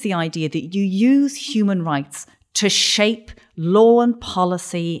 This is the idea that you use human rights to shape law and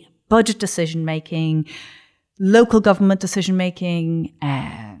policy, budget decision-making, local government decision-making,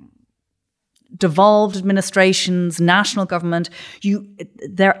 devolved administrations, national government,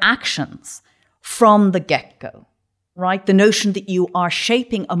 their actions from the get-go, right? The notion that you are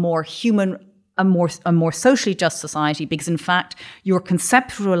shaping a more human, a more socially just society, because in fact you're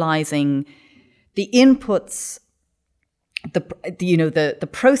conceptualizing the inputs, the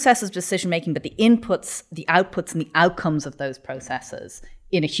processes of decision making, but the inputs, the outputs, and the outcomes of those processes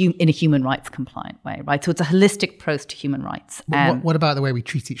in a human rights compliant way, right? So it's a holistic approach to human rights. What about the way we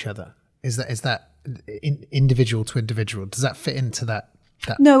treat each other? Is that individual to individual? Does that fit into that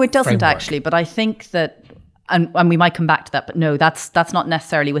No, it doesn't framework? Actually. But I think that, and we might come back to that, but no, that's not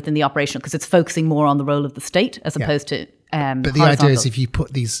necessarily within the operational, because it's focusing more on the role of the state as opposed to But the idea is if you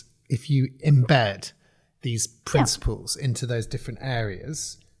embed these principles into those different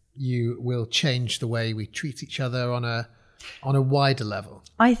areas, you will change the way we treat each other on a wider level.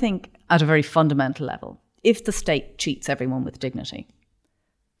 I think at a very fundamental level, if the state treats everyone with dignity,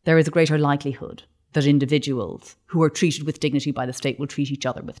 there is a greater likelihood that individuals who are treated with dignity by the state will treat each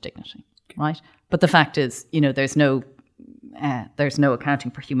other with dignity, right? But the fact is, there's no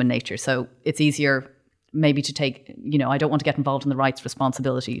accounting for human nature. So it's easier maybe to take, I don't want to get involved in the rights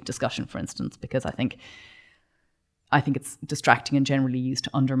responsibility discussion, for instance, because I think it's distracting and generally used to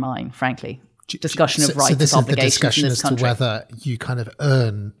undermine, frankly, discussion of rights and obligations in this country. So this is the discussion as to whether you kind of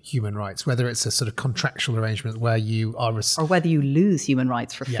earn human rights, whether it's a sort of contractual arrangement where you are... or whether you lose human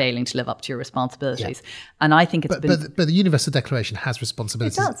rights for failing to live up to your responsibilities. Yeah. And I think but the Universal Declaration has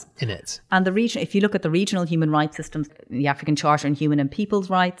responsibilities in it. And if you look at the regional human rights systems, the African Charter on Human and People's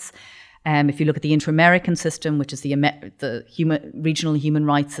Rights, if you look at the Inter-American system, which is the regional human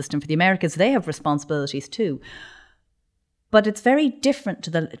rights system for the Americas, they have responsibilities too. But it's very different to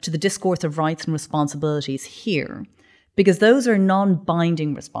the discourse of rights and responsibilities here, because those are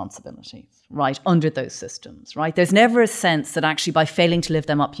non-binding responsibilities, right, under those systems, right? There's never a sense that actually by failing to live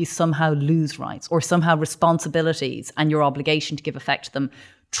them up, you somehow lose rights, or somehow responsibilities and your obligation to give effect to them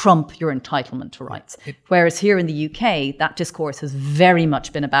trump your entitlement to rights. Whereas here in the UK, that discourse has very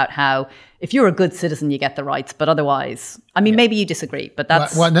much been about how if you're a good citizen, you get the rights, but otherwise, maybe you disagree, but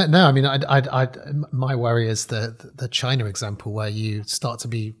that's... Well, no, I mean, my worry is the China example, where you start to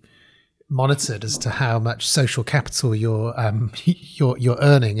be monitored as to how much social capital you're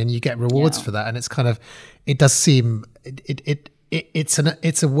earning, and you get rewards for that. And it's kind of, it does seem,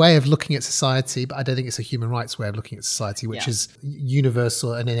 it's a way of looking at society, but I don't think it's a human rights way of looking at society, which is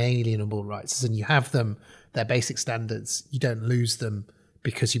universal and inalienable rights. And you have them, they're basic standards. You don't lose them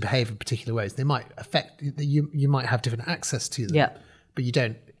because you behave in particular ways. They might affect you might have different access to them, but you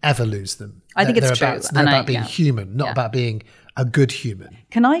don't ever lose them. I think it's true. They're about being human, not about being a good human.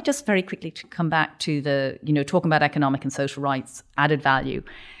 Can I just very quickly come back to the, talking about economic and social rights, added value.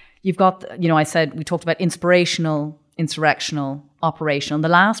 You've got, I said, we talked about inspirational, insurrectional, operational, and the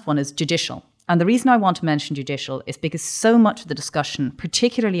last one is judicial. And the reason I want to mention judicial is because so much of the discussion,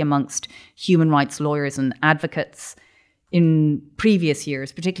 particularly amongst human rights lawyers and advocates in previous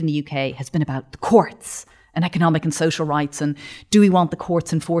years, particularly in the UK, has been about the courts and economic and social rights, and do we want the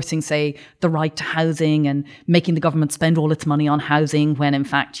courts enforcing, say, the right to housing and making the government spend all its money on housing when in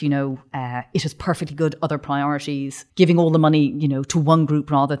fact, it has perfectly good other priorities, giving all the money, to one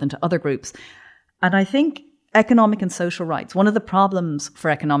group rather than to other groups. And I think economic and social rights, one of the problems for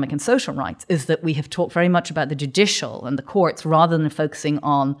economic and social rights is that we have talked very much about the judicial and the courts rather than focusing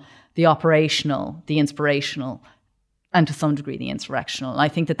on the operational, the inspirational, and to some degree the insurrectional. And I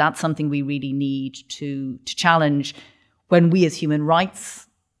think that that's something we really need to challenge when we as human rights,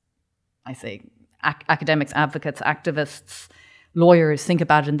 I say academics, advocates, activists, lawyers think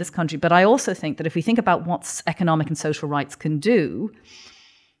about it in this country. But I also think that if we think about what economic and social rights can do,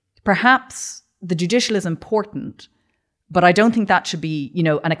 perhaps the judicial is important, but I don't think that should be,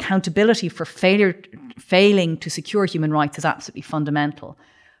 an accountability for failing to secure human rights is absolutely fundamental.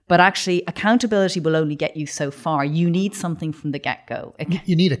 But actually, accountability will only get you so far. You need something from the get-go.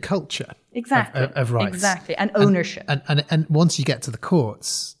 You need a culture of rights. Exactly, and ownership. And once you get to the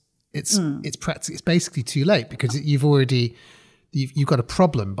courts, it's basically too late, because you've got a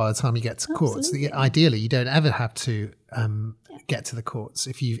problem by the time you get to courts. Absolutely. Ideally, you don't ever have to get to the courts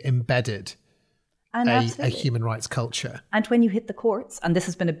if you've embedded a human rights culture. And when you hit the courts, and this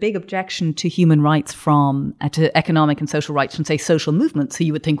has been a big objection to human rights to economic and social rights from, say, social movements, who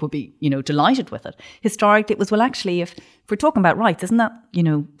you would think would be, delighted with it. Historically, it was, well, actually, if we're talking about rights, isn't that,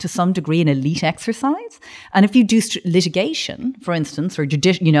 to some degree an elite exercise? And if you do litigation, for instance, or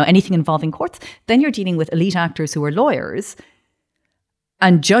anything involving courts, then you're dealing with elite actors who are lawyers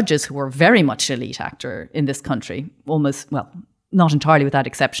and judges who are very much elite actor in this country, almost, well, not entirely without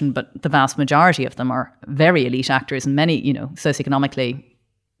exception, but the vast majority of them are very elite actors in many, socioeconomically,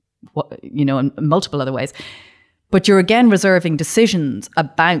 in multiple other ways. But you're again reserving decisions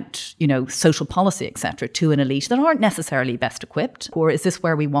about, social policy, etc., to an elite that aren't necessarily best equipped. Or is this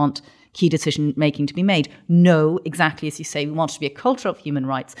where we want key decision making to be made? No, exactly as you say, we want it to be a culture of human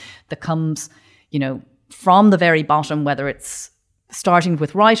rights that comes, from the very bottom, whether it's starting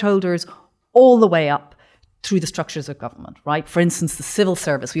with right holders all the way up through the structures of government, right? For instance, the civil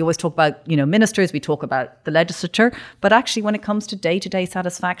service. We always talk about, ministers, we talk about the legislature, but actually when it comes to day-to-day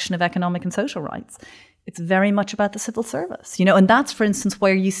satisfaction of economic and social rights, it's very much about the civil service, and that's, for instance,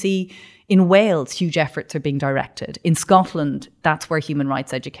 where you see in Wales, huge efforts are being directed. In Scotland, that's where human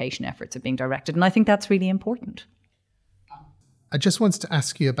rights education efforts are being directed. And I think that's really important. I just wanted to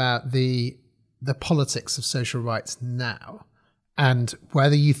ask you about the politics of social rights now. And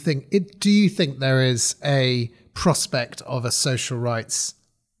whether you think do you think there is a prospect of a social rights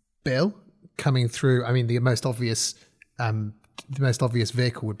bill coming through? I mean, the most obvious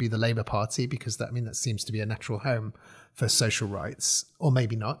vehicle would be the Labour Party, because that seems to be a natural home for social rights, or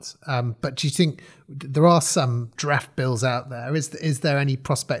maybe not. But do you think there are some draft bills out there? Is there any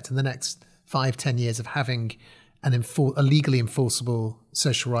prospect in the next 5-10 years of having a legally enforceable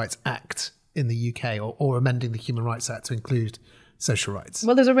social rights act in the UK, or amending the Human Rights Act to include social rights?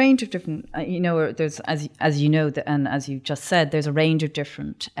 Well, there's a range of different, there's, as you know, and as you just said, there's a range of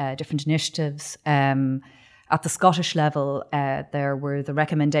different initiatives. At the Scottish level, there were the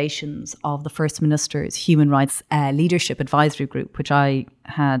recommendations of the First Minister's Human Rights Leadership Advisory Group, which I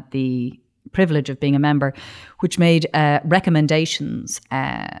had the privilege of being a member, which made recommendations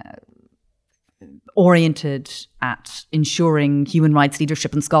oriented at ensuring human rights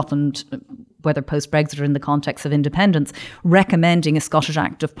leadership in Scotland, whether post-Brexit or in the context of independence, recommending a Scottish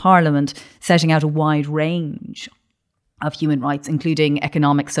Act of Parliament setting out a wide range of human rights, including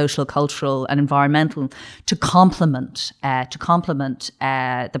economic, social, cultural and environmental, to complement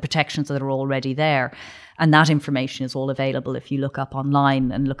the protections that are already there. And that information is all available if you look up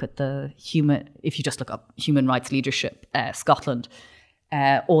online and look at if you just look up Human Rights Leadership Scotland,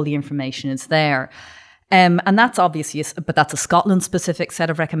 all the information is there. And that's obviously, but that's a Scotland-specific set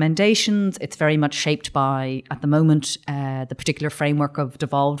of recommendations. It's very much shaped by, at the moment, the particular framework of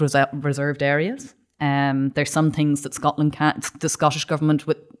devolved reserved areas. There's some things that the Scottish government,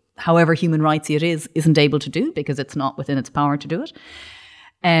 with however human rightsy it is, isn't able to do because it's not within its power to do it.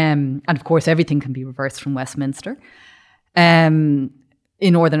 And of course, everything can be reversed from Westminster.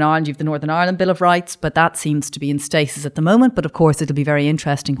 In Northern Ireland, you have the Northern Ireland Bill of Rights, but that seems to be in stasis at the moment. But of course, it'll be very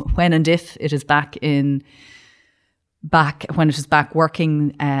interesting when and if it is back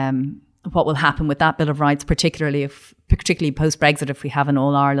working. What will happen with that Bill of Rights, particularly post-Brexit, if we have an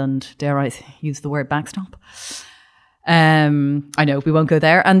all-Ireland, dare I use the word, backstop. I know we won't go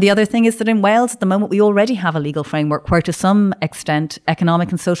there. And the other thing is that in Wales at the moment, we already have a legal framework where to some extent economic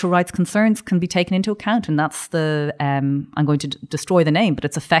and social rights concerns can be taken into account. And that's I'm going to destroy the name, but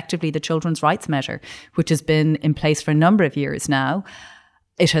it's effectively the Children's Rights Measure, which has been in place for a number of years now.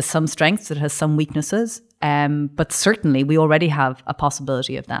 It has some strengths, it has some weaknesses, but certainly we already have a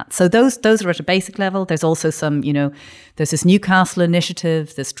possibility of that. So those are at a basic level. There's also some, there's this Newcastle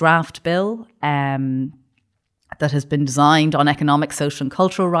initiative, this draft bill, that has been designed on economic, social and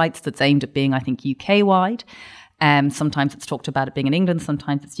cultural rights that's aimed at being, I think, UK-wide. Sometimes it's talked about it being in England,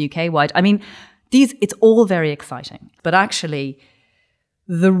 sometimes it's UK-wide. I mean, it's all very exciting. But actually,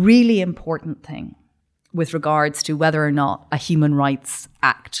 the really important thing with regards to whether or not a Human Rights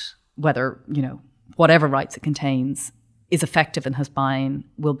Act, whether, whatever rights it contains, is effective and has buy-in,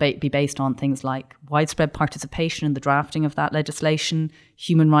 will be based on things like widespread participation in the drafting of that legislation,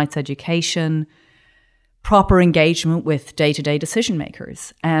 human rights education, proper engagement with day-to-day decision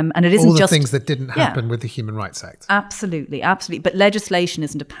makers. And it isn't all the just things that didn't happen with the Human Rights Act. Absolutely. But legislation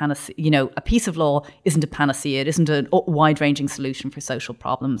isn't a panacea. A piece of law isn't a panacea. It isn't a wide-ranging solution for social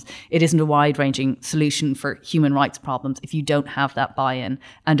problems. It isn't a wide-ranging solution for human rights problems if you don't have that buy-in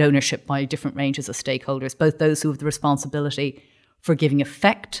and ownership by different ranges of stakeholders, both those who have the responsibility for giving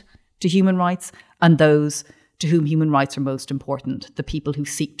effect to human rights and those to whom human rights are most important, the people who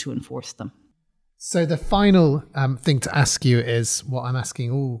seek to enforce them. So the final thing to ask you is what I'm asking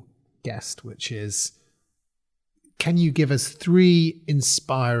all guests, which is, can you give us 3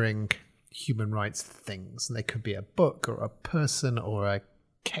 inspiring human rights things? And they could be a book or a person or a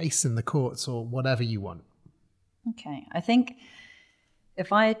case in the courts or whatever you want. Okay. I think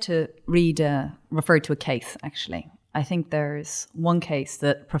if I had to refer to a case, actually, I think there's one case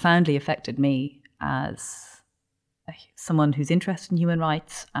that profoundly affected me as someone who's interested in human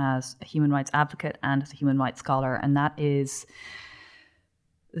rights, as a human rights advocate and as a human rights scholar, and that is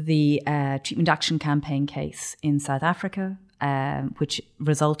the Treatment Action Campaign case in South Africa, which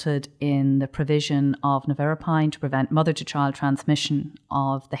resulted in the provision of nevirapine to prevent mother-to-child transmission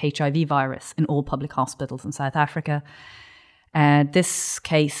of the HIV virus in all public hospitals in South Africa. This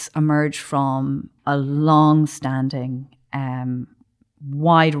case emerged from a long-standing,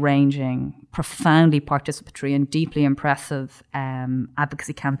 wide-ranging, profoundly participatory and deeply impressive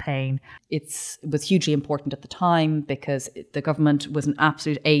advocacy campaign. It was hugely important at the time because the government was an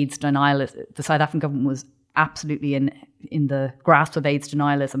absolute AIDS denialist. The South African government was absolutely in the grasp of AIDS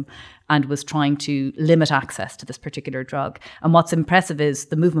denialism and was trying to limit access to this particular drug. And what's impressive is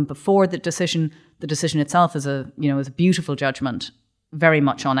the movement before the decision itself is a beautiful judgment, very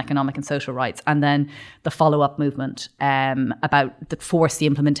much on economic and social rights, and then the follow-up movement about the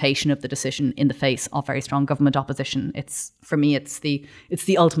implementation of the decision in the face of very strong government opposition. For me, it's the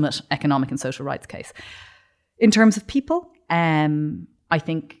ultimate economic and social rights case. In terms of people, I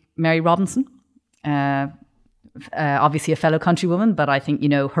think Mary Robinson, obviously a fellow countrywoman, but I think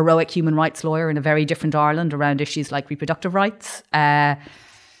heroic human rights lawyer in a very different Ireland around issues like reproductive rights.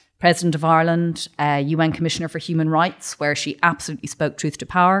 President of Ireland, UN Commissioner for Human Rights, where she absolutely spoke truth to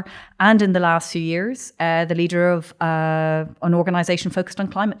power. And in the last few years, the leader of an organisation focused on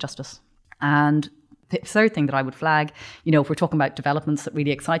climate justice. And the third thing that I would flag, if we're talking about developments that really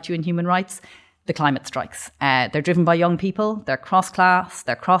excite you in human rights, the climate strikes. They're driven by young people, they're cross-class,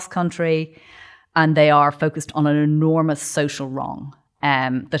 they're cross-country, and they are focused on an enormous social wrong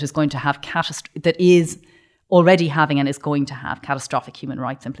that is going to have that is already having and is going to have catastrophic human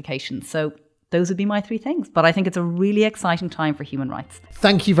rights implications. So those would be my 3 things. But I think it's a really exciting time for human rights.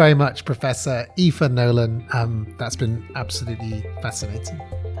 Thank you very much, Professor Aoife Nolan. That's been absolutely fascinating.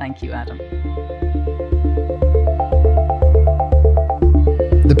 Thank you, Adam.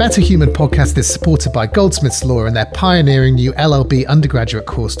 The Better Human podcast is supported by Goldsmiths Law and their pioneering new LLB undergraduate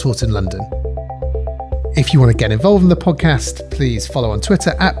course taught in London. If you want to get involved in the podcast, please follow on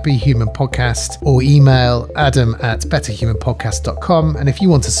Twitter @BeHumanPodcast or email adam@betterhumanpodcast.com. And if you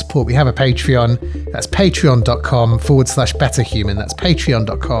want to support, we have a Patreon. That's patreon.com/betterhuman. That's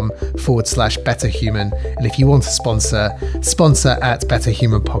patreon.com/betterhuman. And if you want to sponsor at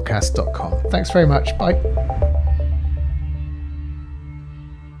betterhumanpodcast.com. Thanks very much. Bye.